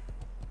camp.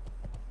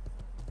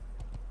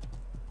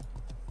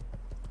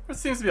 There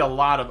seems to be a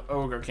lot of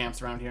ogre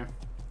camps around here.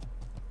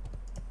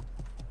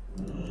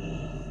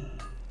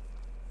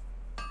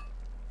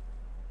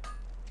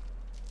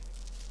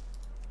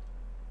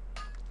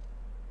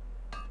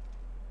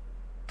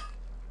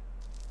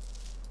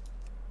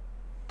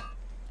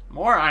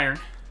 More iron.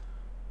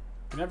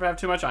 You never have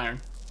too much iron.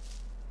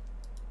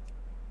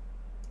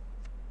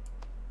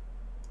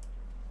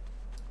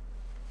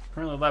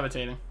 Currently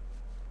levitating.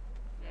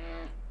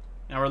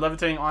 Now we're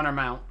levitating on our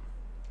mount,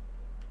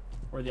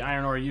 where the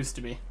iron ore used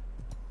to be.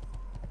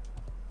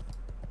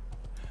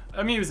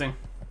 Amusing.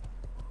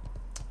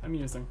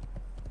 Amusing.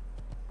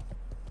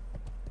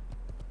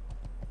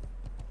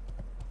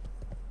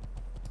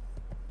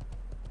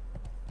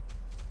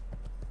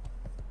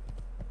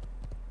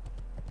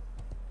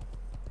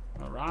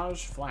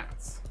 Mirage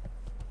Flats.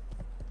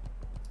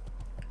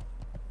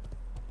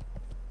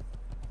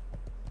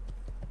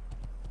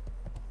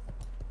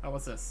 Oh,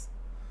 what's this?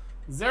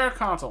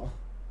 Zeracontal.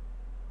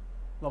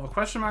 Level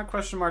question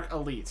mark,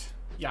 elite.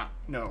 Yeah,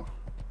 no.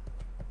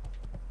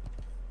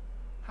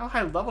 How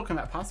high level can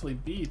that possibly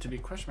be to be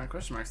question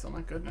mark still?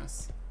 My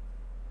goodness.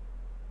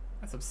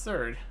 That's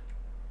absurd.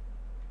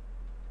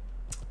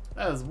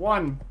 That is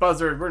one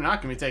buzzard we're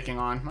not going to be taking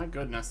on. My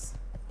goodness.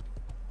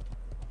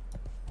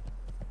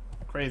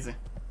 Crazy.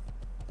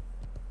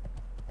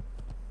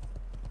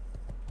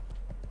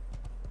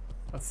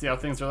 Let's see how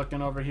things are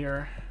looking over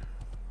here.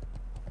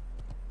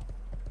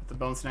 With the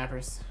bone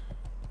snappers.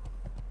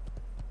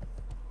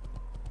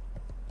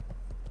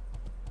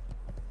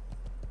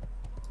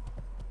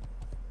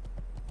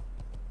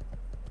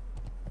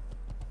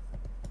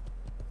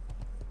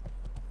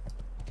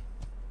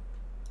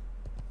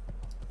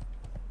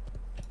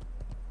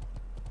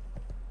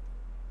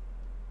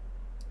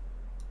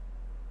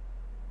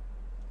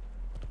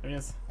 There he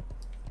is.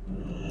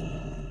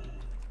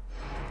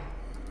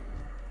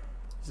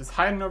 He's just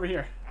hiding over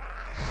here.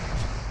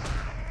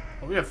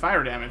 Well, we have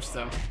fire damage,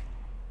 so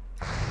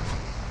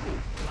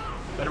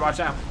better watch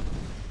out.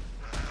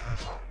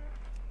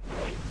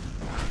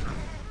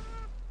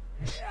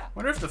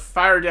 Wonder if the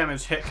fire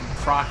damage hit can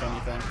proc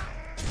anything.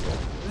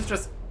 This is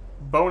just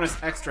bonus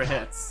extra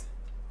hits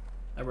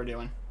that we're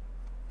doing.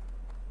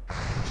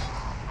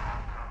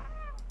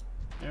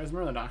 There's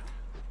Murlodoc.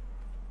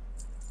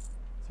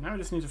 So now we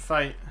just need to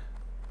fight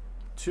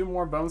 2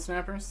 more bone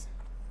snappers.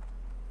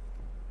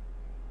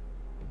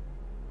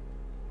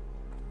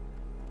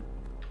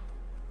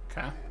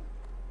 Okay.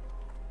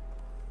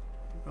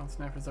 Bone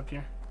snappers up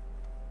here.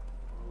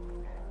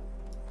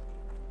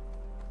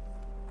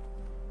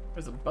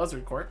 There's a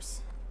buzzard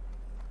corpse.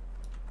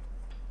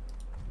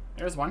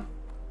 There's one.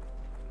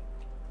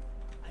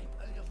 I'm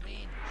out of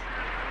range.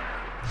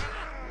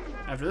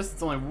 After this,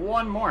 it's only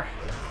one more.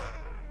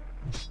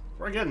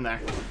 We're getting there.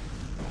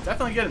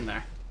 Definitely getting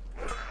there.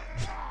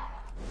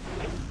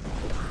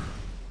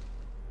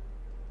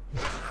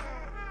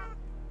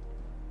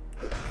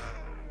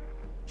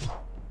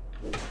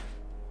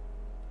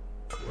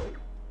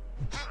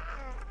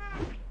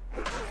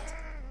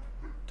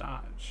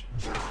 Dodge.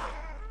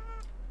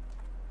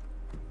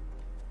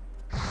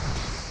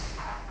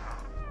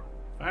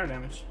 Fire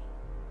damage.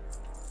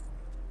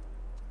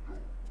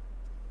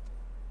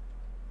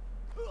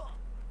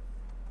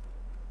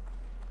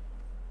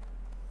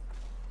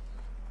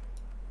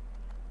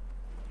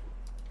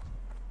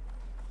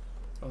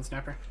 Bone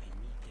snapper. I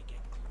need to get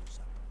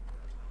closer.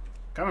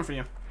 Coming for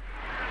you.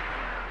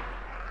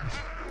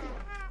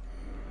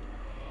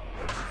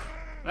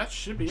 That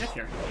should be it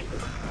here.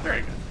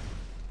 Very good.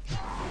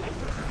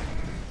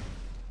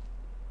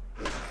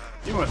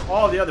 Even with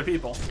all the other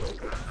people.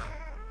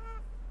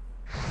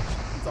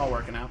 It's all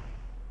working out.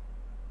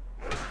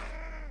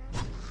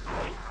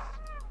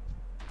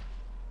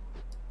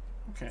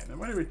 Okay, then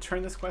why did we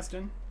turn this quest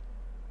in?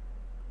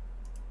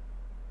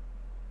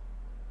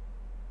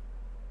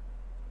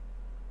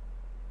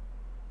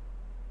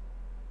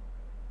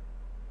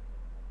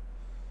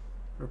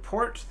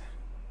 Report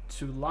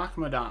to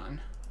Lochmadon.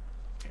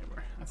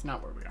 Okay, that's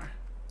not where we are.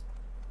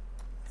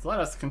 So let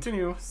us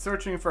continue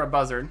searching for a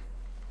buzzard.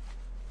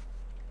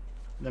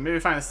 Then maybe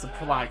find a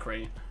supply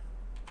crate.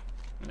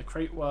 And the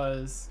crate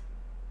was...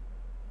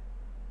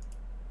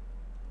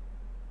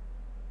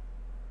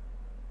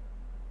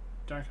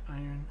 dark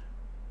iron.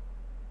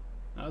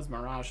 That was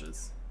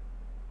mirages.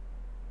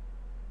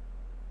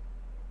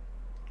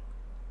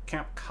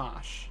 Camp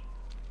Kosh.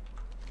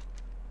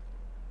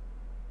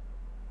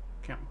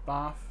 Camp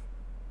Boff.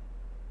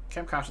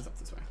 Camp Kosh is up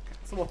this way. Okay,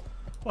 so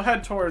we'll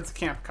head towards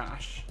Camp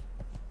Kosh.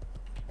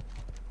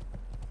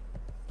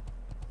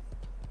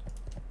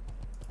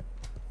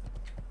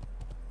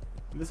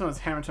 This one's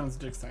Hammertone's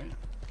dig site.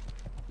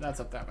 That's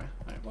up that way.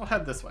 Alright, we'll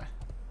head this way.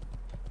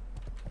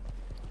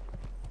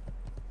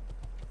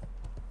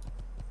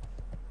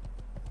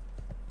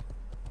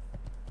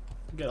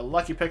 Get a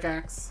lucky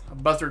pickaxe, a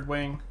buzzard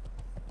wing,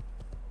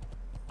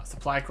 a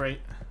supply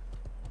crate.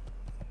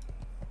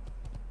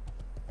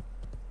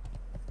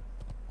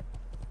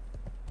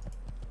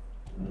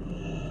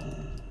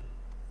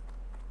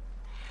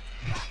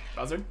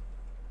 Buzzard.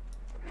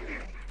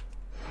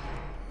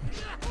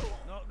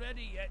 Not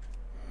ready yet.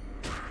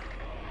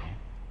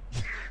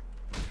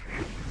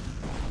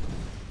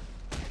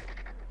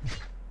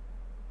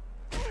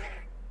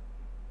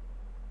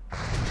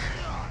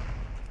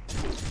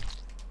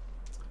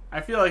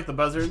 I feel like the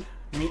buzzard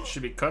meat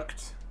should be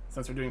cooked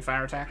since we're doing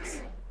fire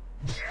attacks.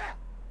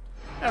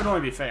 That would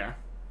only be fair.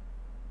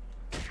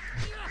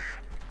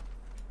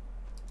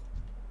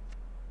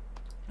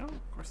 No,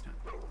 of course not.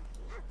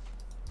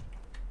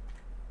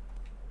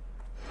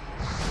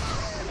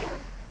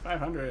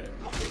 500.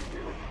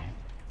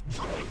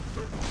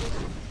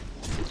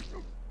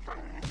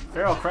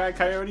 Feral Crag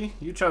Coyote,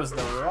 you chose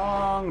the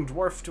wrong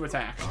dwarf to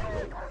attack.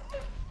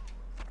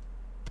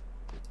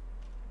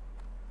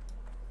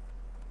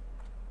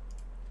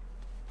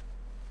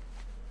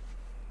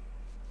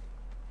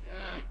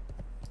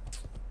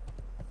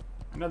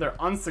 Another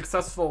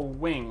unsuccessful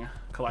wing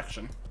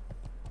collection.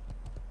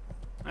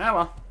 Ah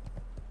well.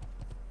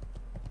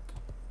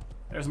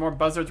 There's more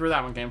buzzards where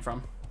that one came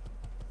from.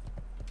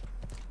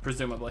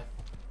 Presumably.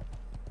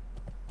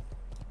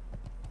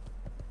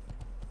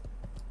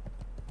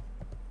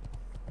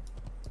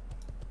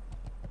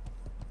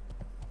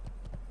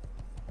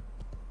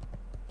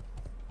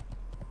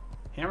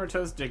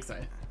 Hammertoe's dig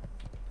site.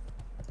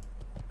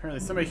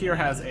 Apparently somebody here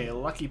has a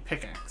lucky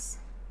pickaxe.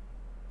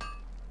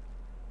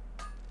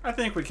 I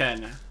think we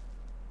can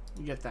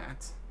get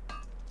that.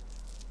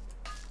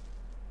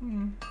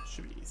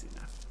 Should be easy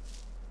enough.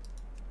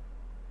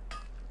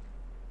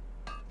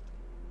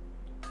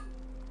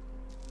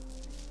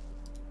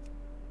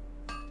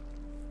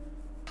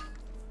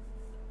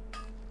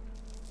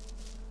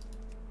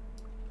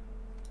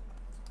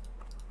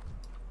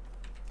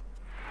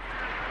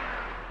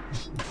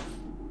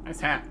 Nice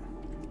hat.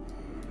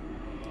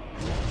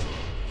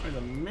 He's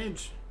a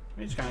mage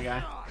kind of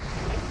guy.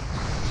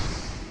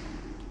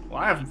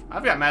 Well,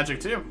 I've got magic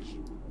too.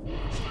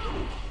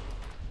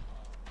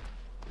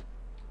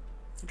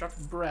 Drop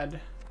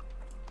bread.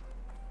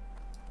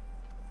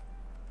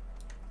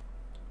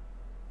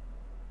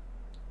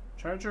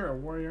 Charger or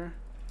warrior?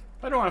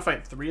 I don't want to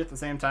fight 3 at the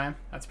same time.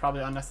 That's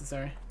probably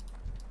unnecessary.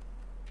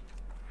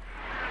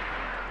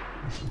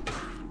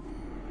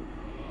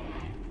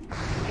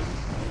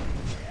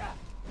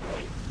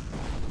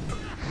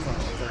 He's on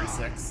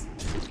 36.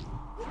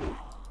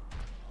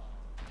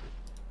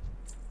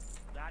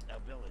 That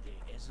ability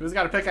is. Who's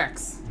got a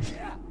pickaxe?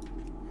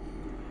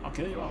 I'll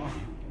kill you all.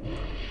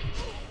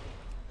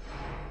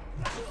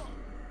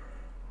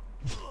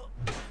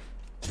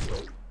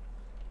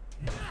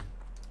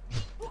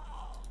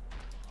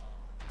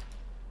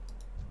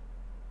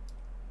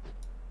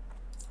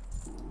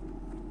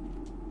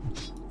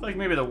 I feel like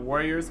maybe the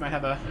warriors might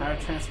have a higher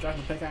chance to drop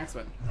the pickaxe,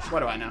 but what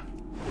do I know?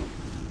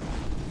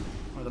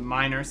 Or the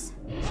miners.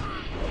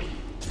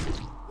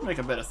 Make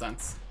a bit of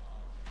sense.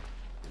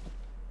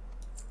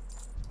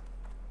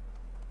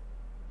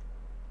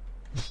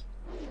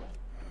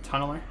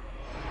 Tunneler.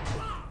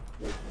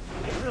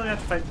 I really have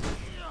to fight.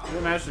 I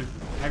really managed to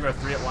aggro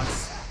 3 at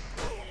once.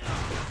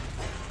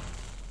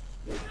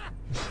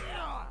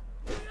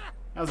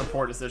 That was a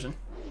poor decision.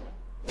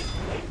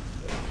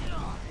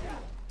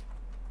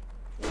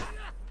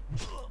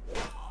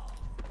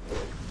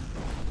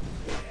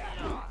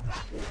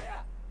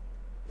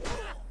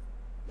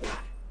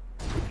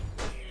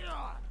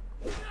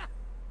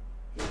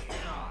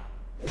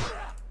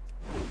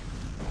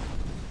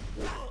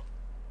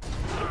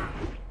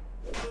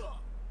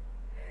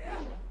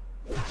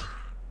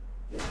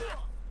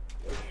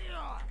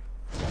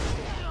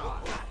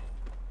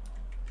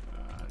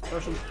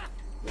 Potion.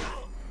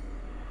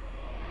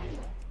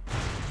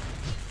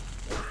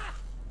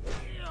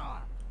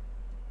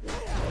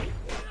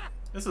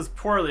 This is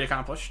poorly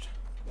accomplished.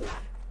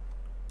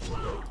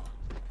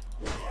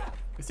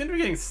 They seem to be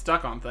getting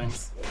stuck on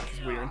things, which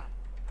is weird.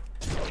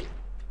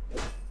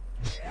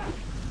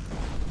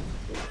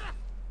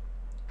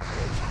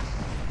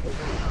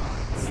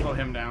 Slow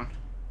him down.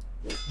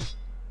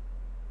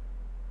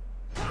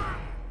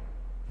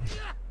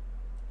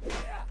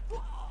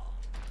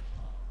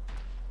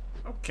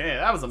 Okay,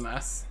 that was a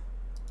mess.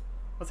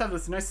 Let's have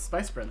this nice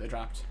spice bread they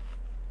dropped.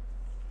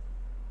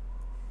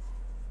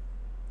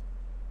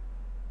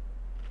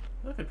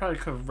 I think they probably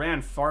could have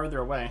ran farther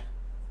away.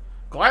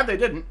 Glad they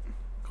didn't.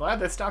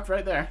 Glad they stopped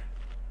right there.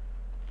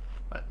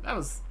 But that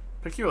was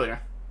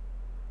peculiar.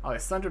 Oh, they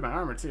sundered my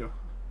armor too.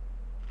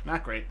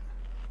 Not great.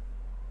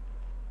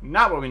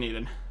 Not what we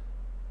needed.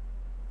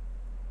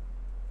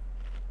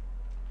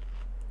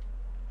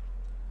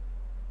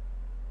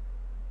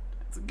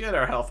 Let's get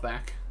our health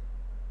back.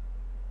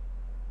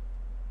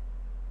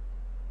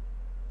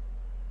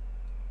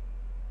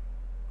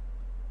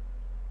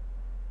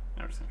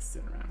 Now we're just gonna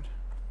sit around.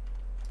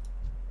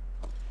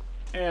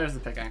 And there's the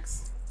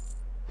pickaxe.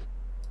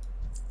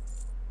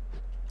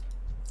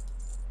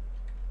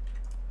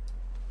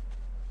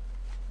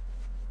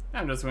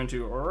 I'm just going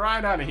to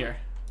ride out of here.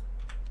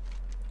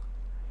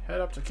 Head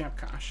up to Camp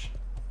Kosh.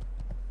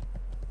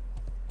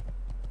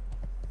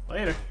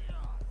 Later.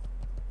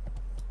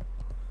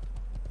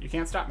 You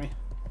can't stop me.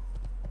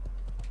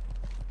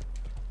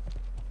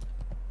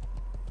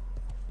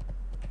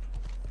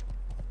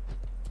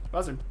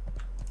 Buzzard.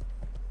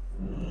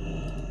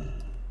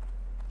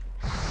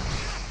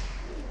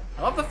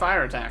 I love the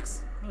fire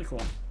attacks. Really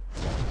cool.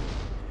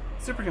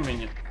 Super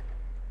convenient.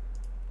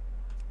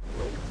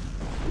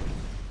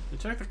 They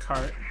took the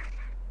cart.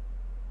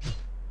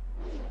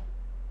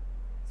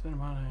 Spend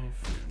my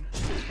food.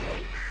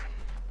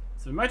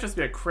 So there might just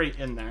be a crate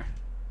in there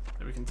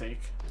that we can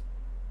take.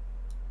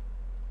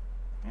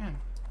 Man.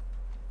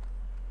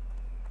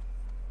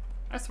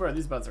 I swear,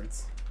 these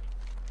buzzards.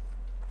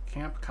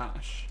 Camp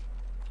Kosh.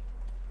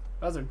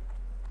 Buzzard.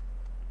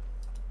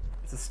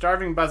 It's a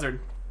starving buzzard.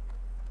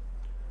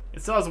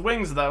 It still has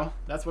wings, though.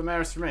 That's what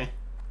matters for me.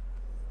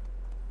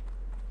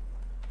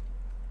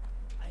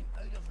 I'm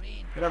out of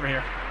range. Get over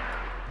here.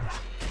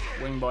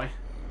 Wing boy.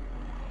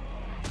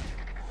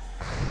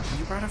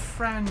 You brought a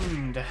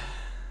friend.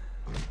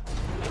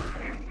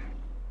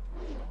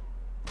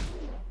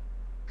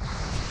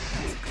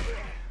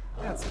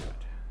 That's good.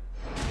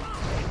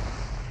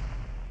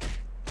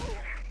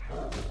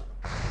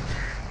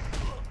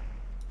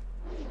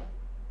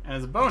 And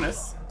as a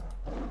bonus,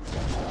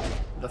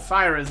 the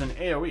fire is an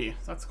AoE, so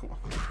that's cool.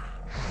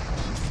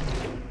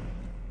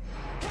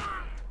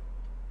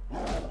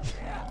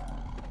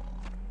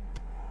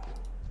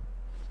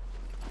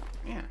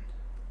 Man.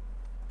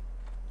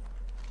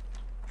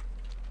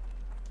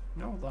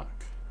 No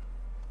luck.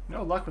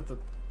 No luck with the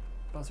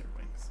buzzard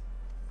wings.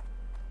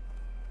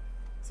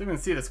 So you can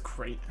see this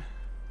crate.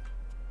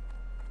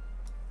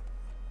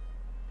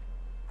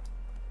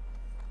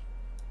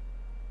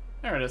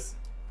 There it is.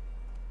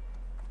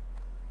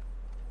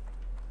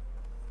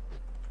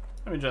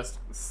 Let me just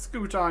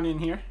scoot on in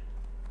here.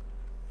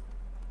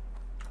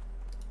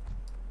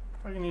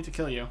 Probably need to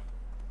kill you.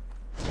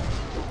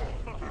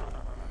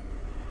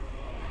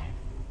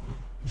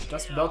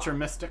 Dust Belcher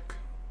Mystic.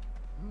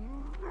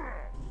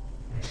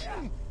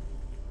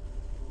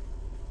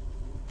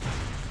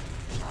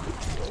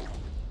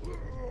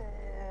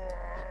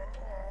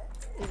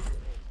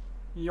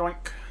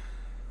 Yoink.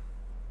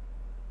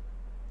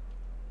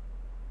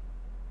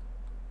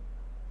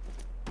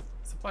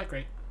 Supply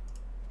crate.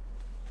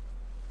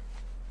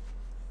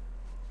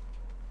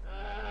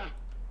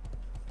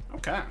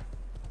 Okay.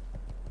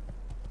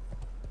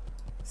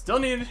 Still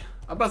need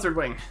a buzzard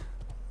wing.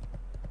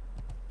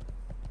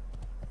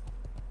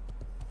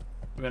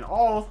 We've been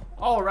all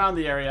around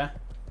the area,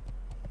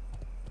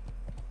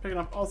 picking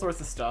up all sorts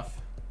of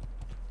stuff.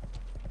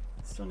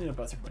 Still need a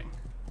buzzard wing.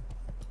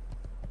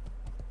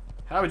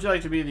 How would you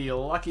like to be the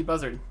lucky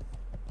buzzard?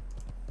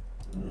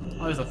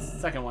 Oh, there's a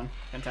second one.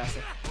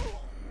 Fantastic.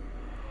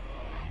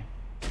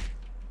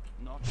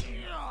 Not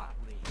enough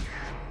range.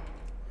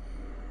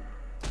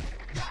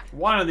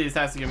 One of these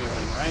has to give me a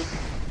wing, right?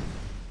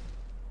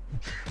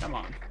 Come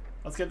on.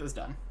 Let's get this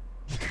done.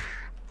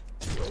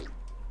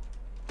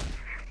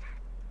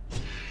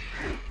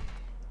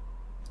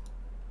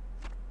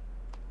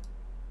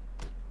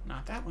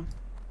 Not that one.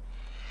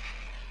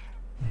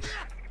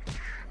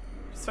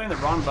 Just finding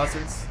the wrong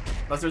buzzards.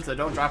 Buzzards that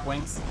don't drop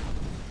wings.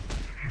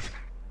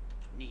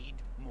 Need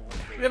more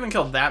We haven't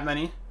killed that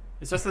many.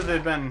 It's just that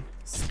they've been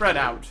spread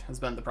out has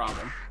been the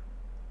problem.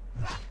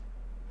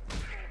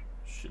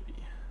 Should be.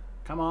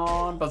 Come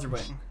on, buzzard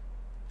wing.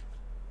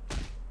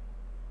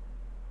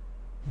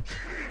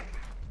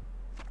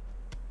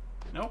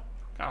 Nope.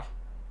 Oh,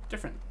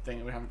 different thing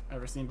that we haven't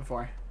ever seen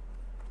before.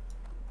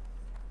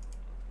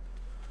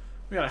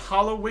 We got a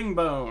hollow wing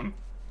bone.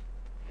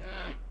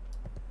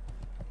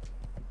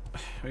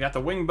 We got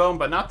the wing bone,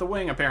 but not the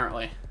wing,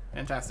 apparently.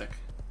 Fantastic.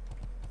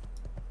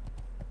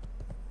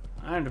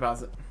 Iron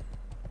deposit.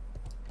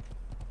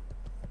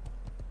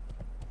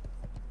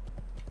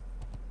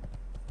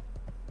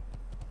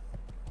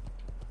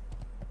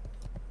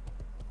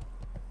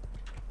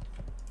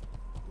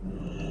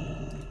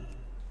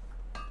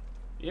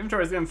 The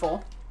inventory is getting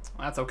full.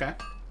 Well, that's okay.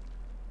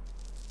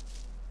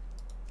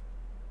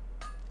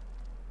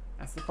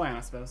 That's the plan,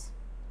 I suppose.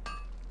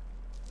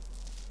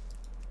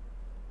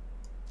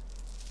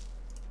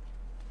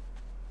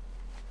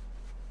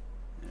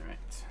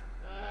 Alright.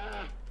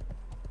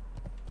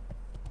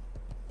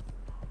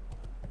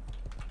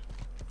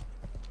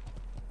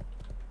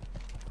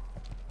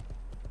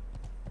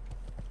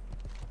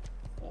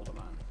 Hold them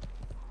on.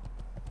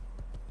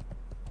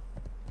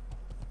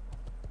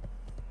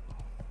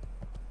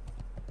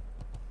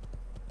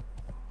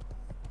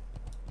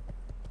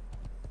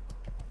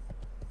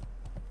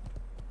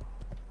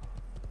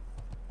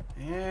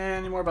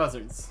 Any more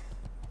buzzards?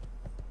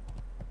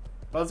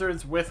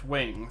 Buzzards with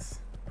wings,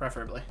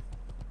 preferably.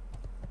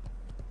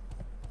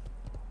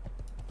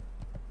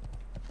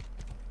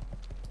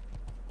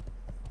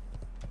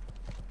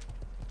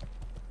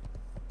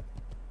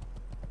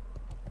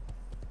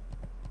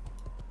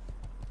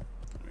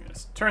 Let me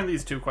just turn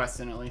these two quests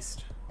in at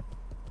least.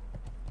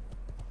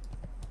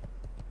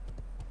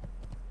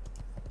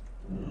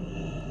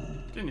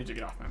 Didn't need to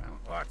get off my mount.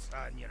 What's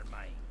on your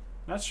mind?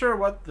 Not sure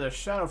what the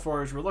Shadow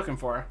Forge were looking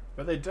for,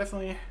 but they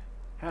definitely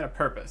had a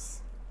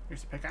purpose.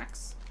 Here's a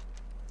pickaxe.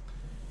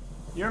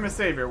 You're my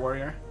savior,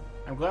 warrior.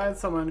 I'm glad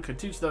someone could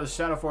teach those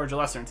Shadowforge a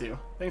lesson or two.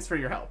 Thanks for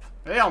your help.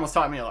 They almost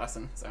taught me a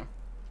lesson, so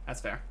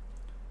that's fair.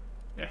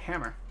 Got a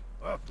hammer.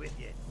 Up with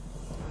you.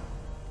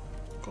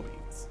 Cool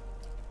beans.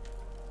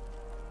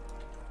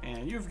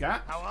 And you've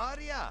got How are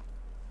ya?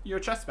 your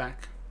chest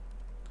back.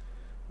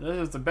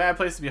 This is a bad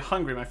place to be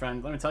hungry, my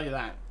friend. Let me tell you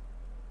that.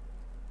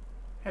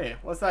 Hey,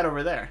 what's that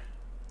over there?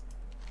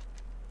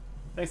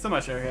 Thanks so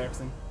much, Eric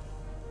Erickson.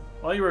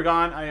 While you were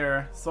gone,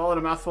 I swallowed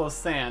a mouthful of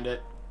sand.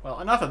 Well,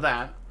 enough of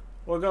that.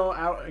 We'll go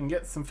out and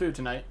get some food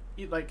tonight.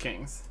 Eat like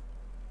kings.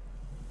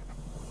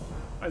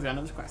 Oh, he's got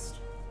another quest.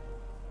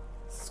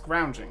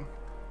 Scrounging.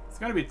 It's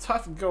going to be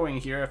tough going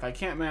here if I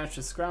can't manage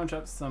to scrounge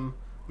up some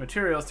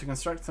materials to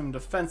construct some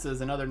defenses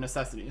and other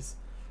necessities.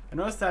 I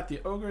noticed that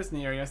the ogres in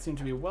the area seem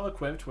to be well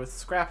equipped with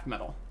scrap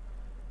metal.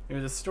 Maybe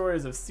the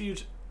stories of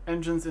siege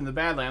engines in the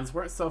Badlands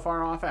weren't so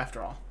far off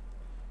after all.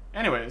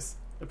 Anyways,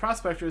 the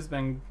prospector's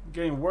been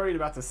getting worried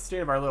about the state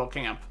of our little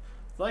camp.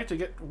 I'd like to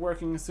get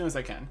working as soon as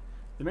I can.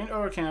 The main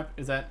ogre camp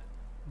is at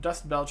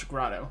Dust Belch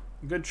Grotto.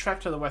 A good trek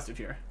to the west of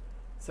here.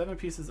 7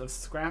 pieces of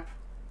scrap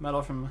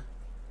metal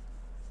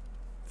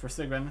for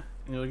Sigrun,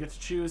 and you'll get to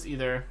choose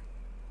either.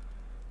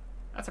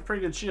 That's a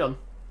pretty good shield.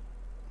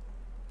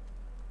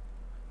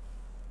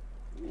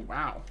 Ooh,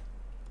 wow.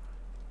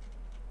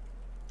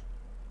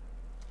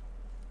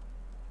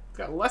 It's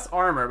got less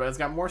armor, but it's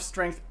got more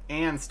strength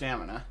and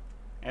stamina.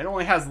 And it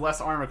only has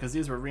less armor because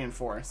these were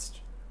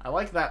reinforced. I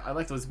like that. I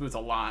like those boots a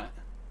lot.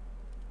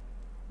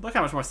 Look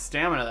how much more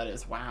stamina that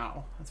is.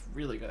 Wow. That's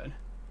really good.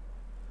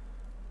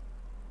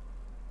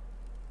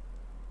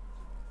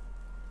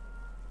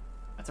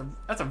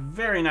 That's a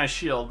very nice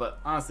shield, but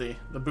honestly,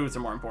 the boots are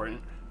more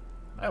important.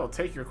 I will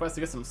take your request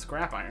to get some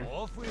scrap iron.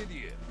 Off with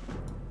you.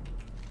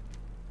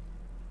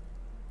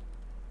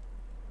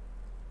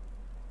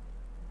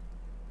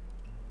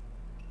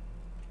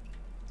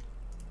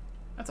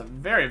 That's a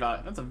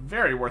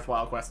very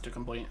worthwhile quest to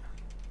complete.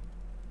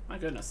 My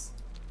goodness.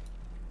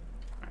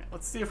 Alright,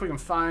 let's see if we can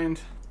find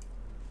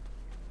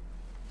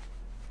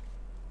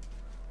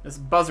this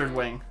buzzard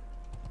wing.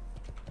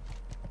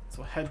 So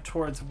we'll head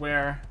towards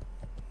where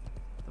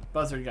the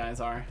buzzard guys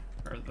are,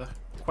 or the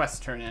quests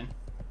turn in,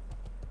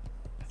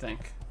 I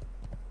think.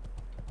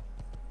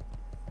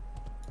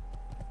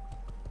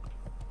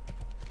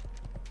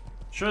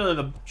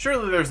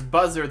 Surely there's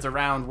buzzards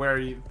around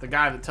where the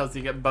guy that tells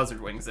you to get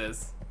buzzard wings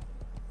is.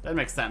 That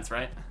makes sense,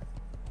 right?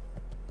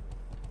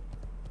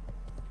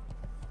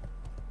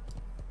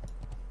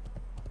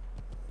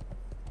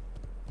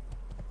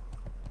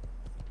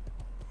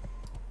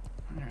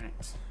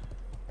 Alright.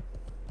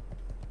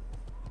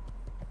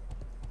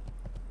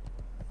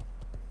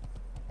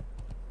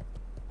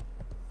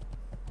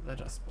 The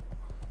Dust Bowl.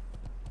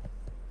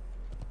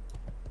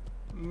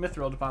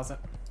 Mithril deposit.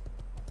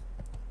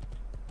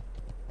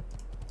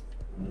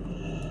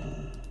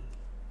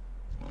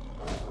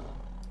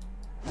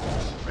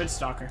 Ridge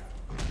Stalker.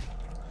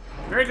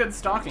 Very good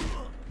stalking.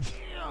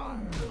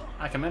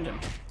 I commend him.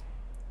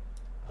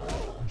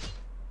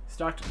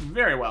 Stalked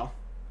very well.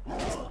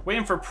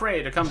 Waiting for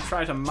prey to come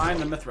try to mine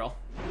the mithril.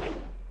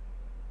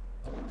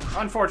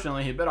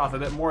 Unfortunately, he bit off a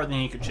bit more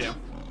than he could chew.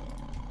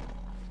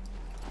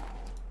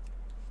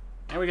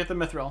 And we get the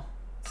mithril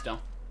still.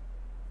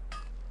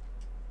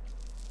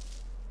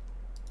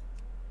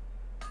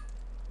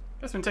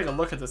 Guess we can take a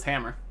look at this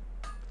hammer.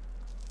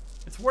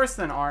 It's worse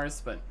than ours,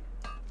 but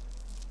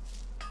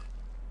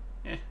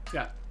it's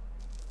got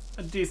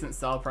a decent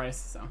sell price,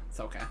 so it's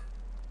okay.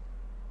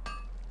 So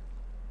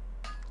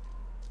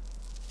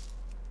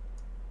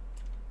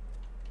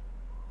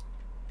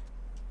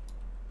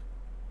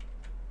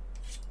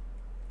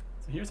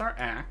here's our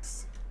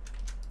axe.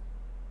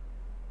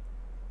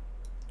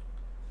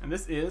 And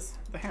this is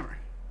the hammer.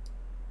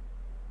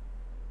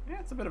 Yeah,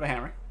 it's a bit of a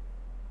hammer.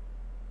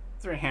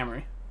 It's very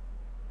hammery.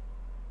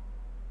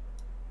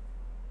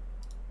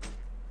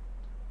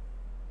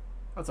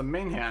 Oh, it's a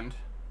main hand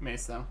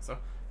mace though, so I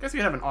guess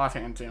you have an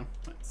offhand too,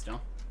 but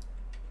still.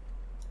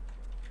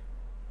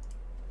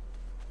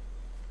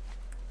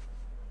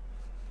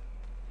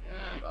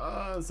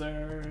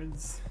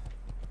 Buzzards.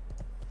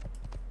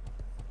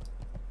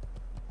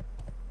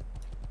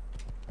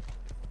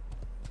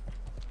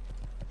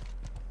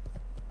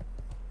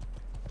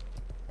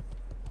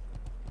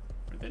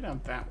 Are they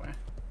down that way?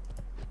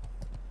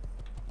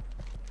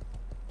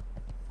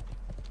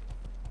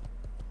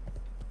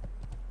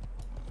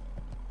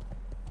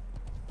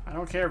 I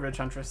don't care, Ridge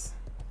Huntress.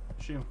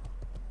 Shoo.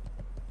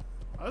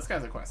 Oh, this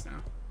guy's a quest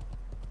now.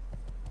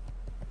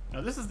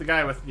 No, this is the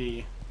guy with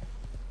the...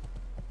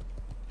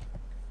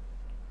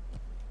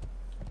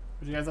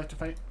 Would you guys like to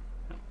fight?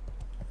 No.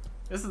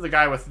 This is the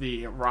guy with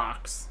the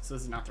rocks, so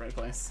this is not the right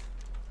place.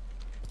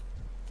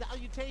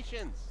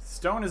 Salutations.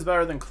 Stone is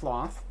better than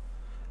cloth.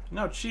 I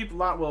know how cheap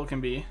Lotwell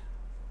can be,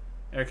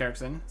 Eric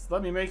Erickson, so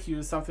let me make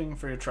you something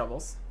for your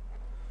troubles.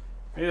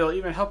 Maybe it'll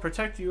even help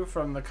protect you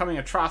from the coming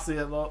atrocity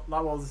at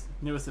Lotwell's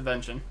newest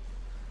invention.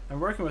 I'm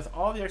working with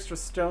all the extra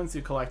stones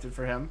you collected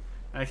for him,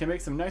 and I can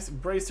make some nice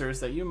bracers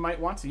that you might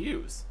want to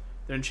use.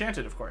 They're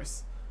enchanted, of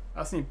course. I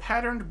also need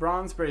patterned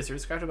bronze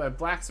bracers crafted by a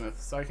blacksmith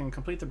so I can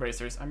complete the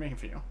bracers I'm making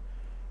for you.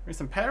 Bring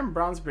some patterned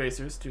bronze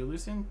bracers to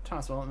Lucian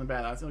Toswell in the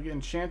Badlands. You'll get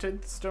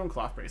enchanted stone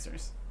cloth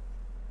bracers.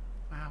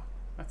 Wow,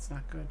 that's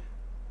not good.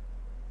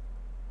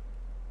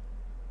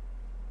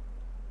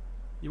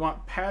 You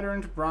want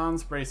patterned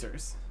bronze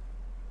bracers.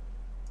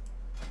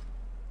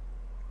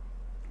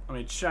 Let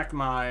me check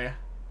my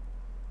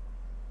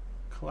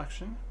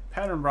collection.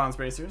 Patterned bronze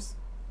bracers.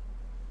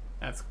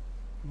 That's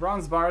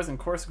bronze bars and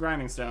coarse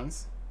grinding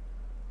stones.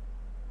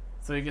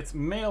 So he gets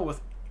mail with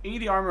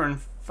 80 armor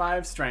and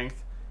 5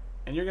 strength,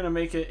 and you're going to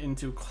make it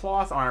into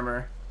cloth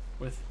armor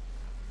with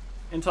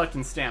intellect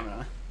and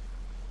stamina.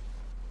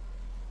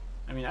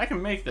 I mean, I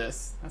can make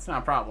this. That's not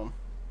a problem.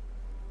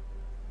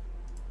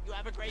 You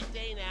have a great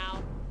day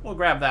now. We'll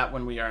grab that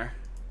when we are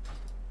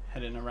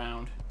heading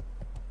around.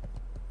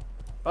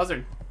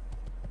 Buzzard.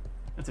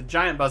 It's a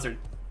giant buzzard.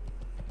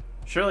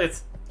 Surely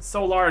it's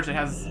so large it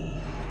has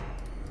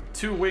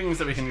 2 wings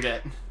that we can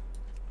get.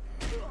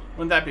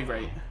 Wouldn't that be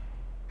great?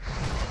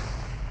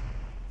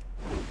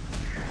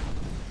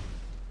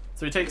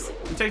 So he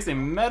takes a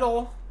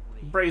metal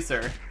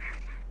bracer,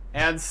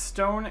 adds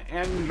stone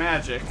and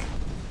magic,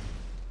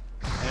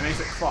 and makes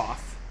it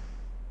cloth,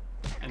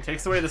 and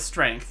takes away the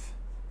strength.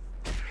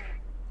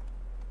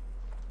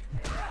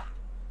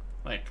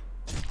 Like,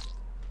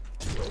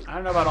 I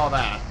don't know about all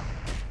that.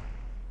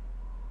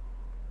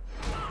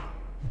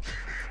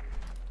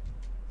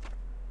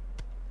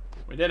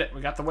 We did it. We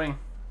got the wing.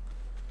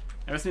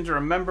 I just need to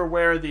remember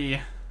where the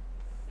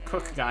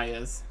cook guy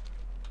is.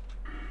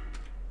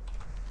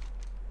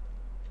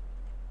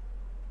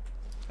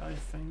 Value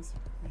things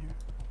right here.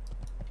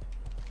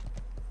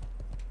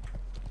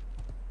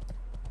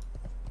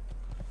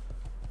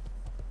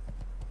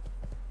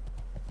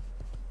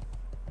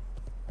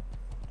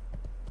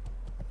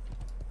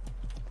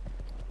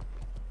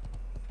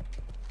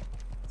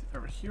 Is it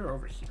over here or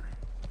over here?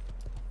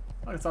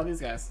 Oh, it's all these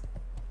guys.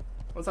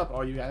 What's up,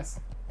 all you guys?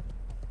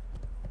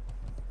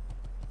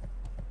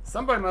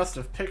 Somebody must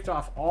have picked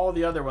off all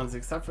the other ones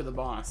except for the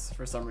boss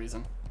for some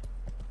reason.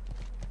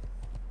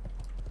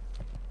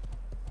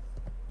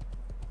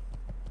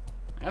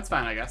 That's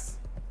fine, I guess.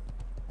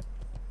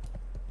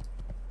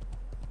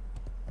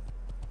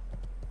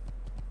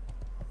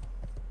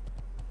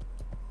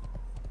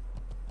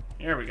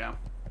 Here we go.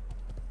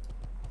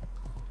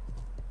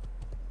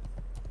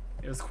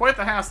 It was quite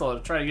the hassle to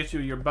try to get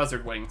you your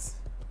buzzard wings.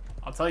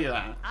 I'll tell you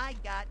that. I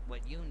got what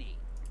you need.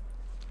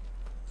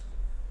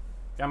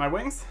 Got my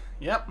wings?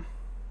 Yep.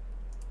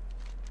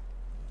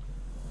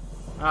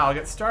 I'll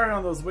get started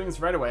on those wings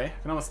right away.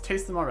 I can almost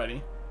taste them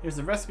already. Here's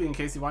the recipe in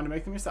case you want to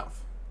make them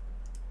yourself.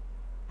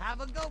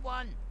 Have a good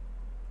one.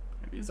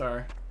 These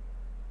are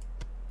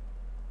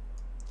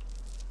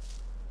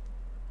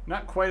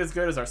not quite as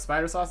good as our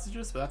spider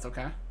sausages, but that's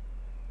okay.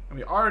 And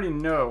we already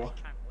know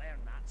I can't learn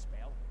that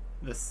spell.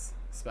 this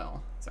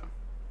spell, so.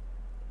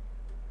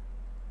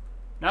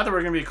 Not that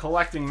we're going to be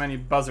collecting many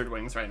buzzard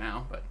wings right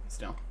now, but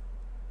still.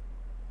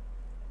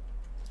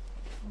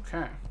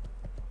 Okay.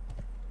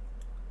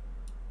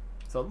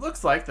 So it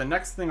looks like the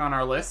next thing on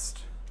our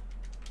list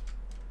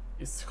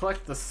is to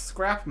collect the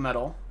scrap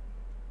metal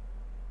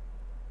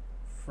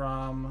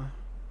from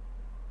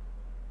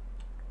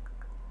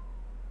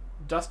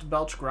Dust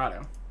Belch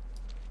Grotto.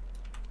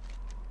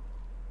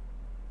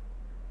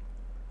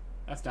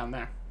 That's down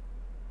there.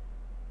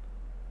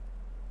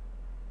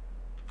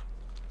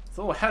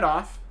 So we'll head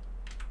off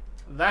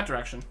that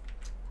direction.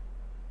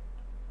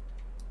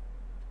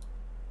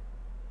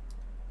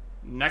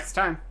 Next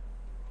time.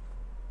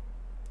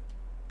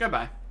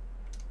 Goodbye.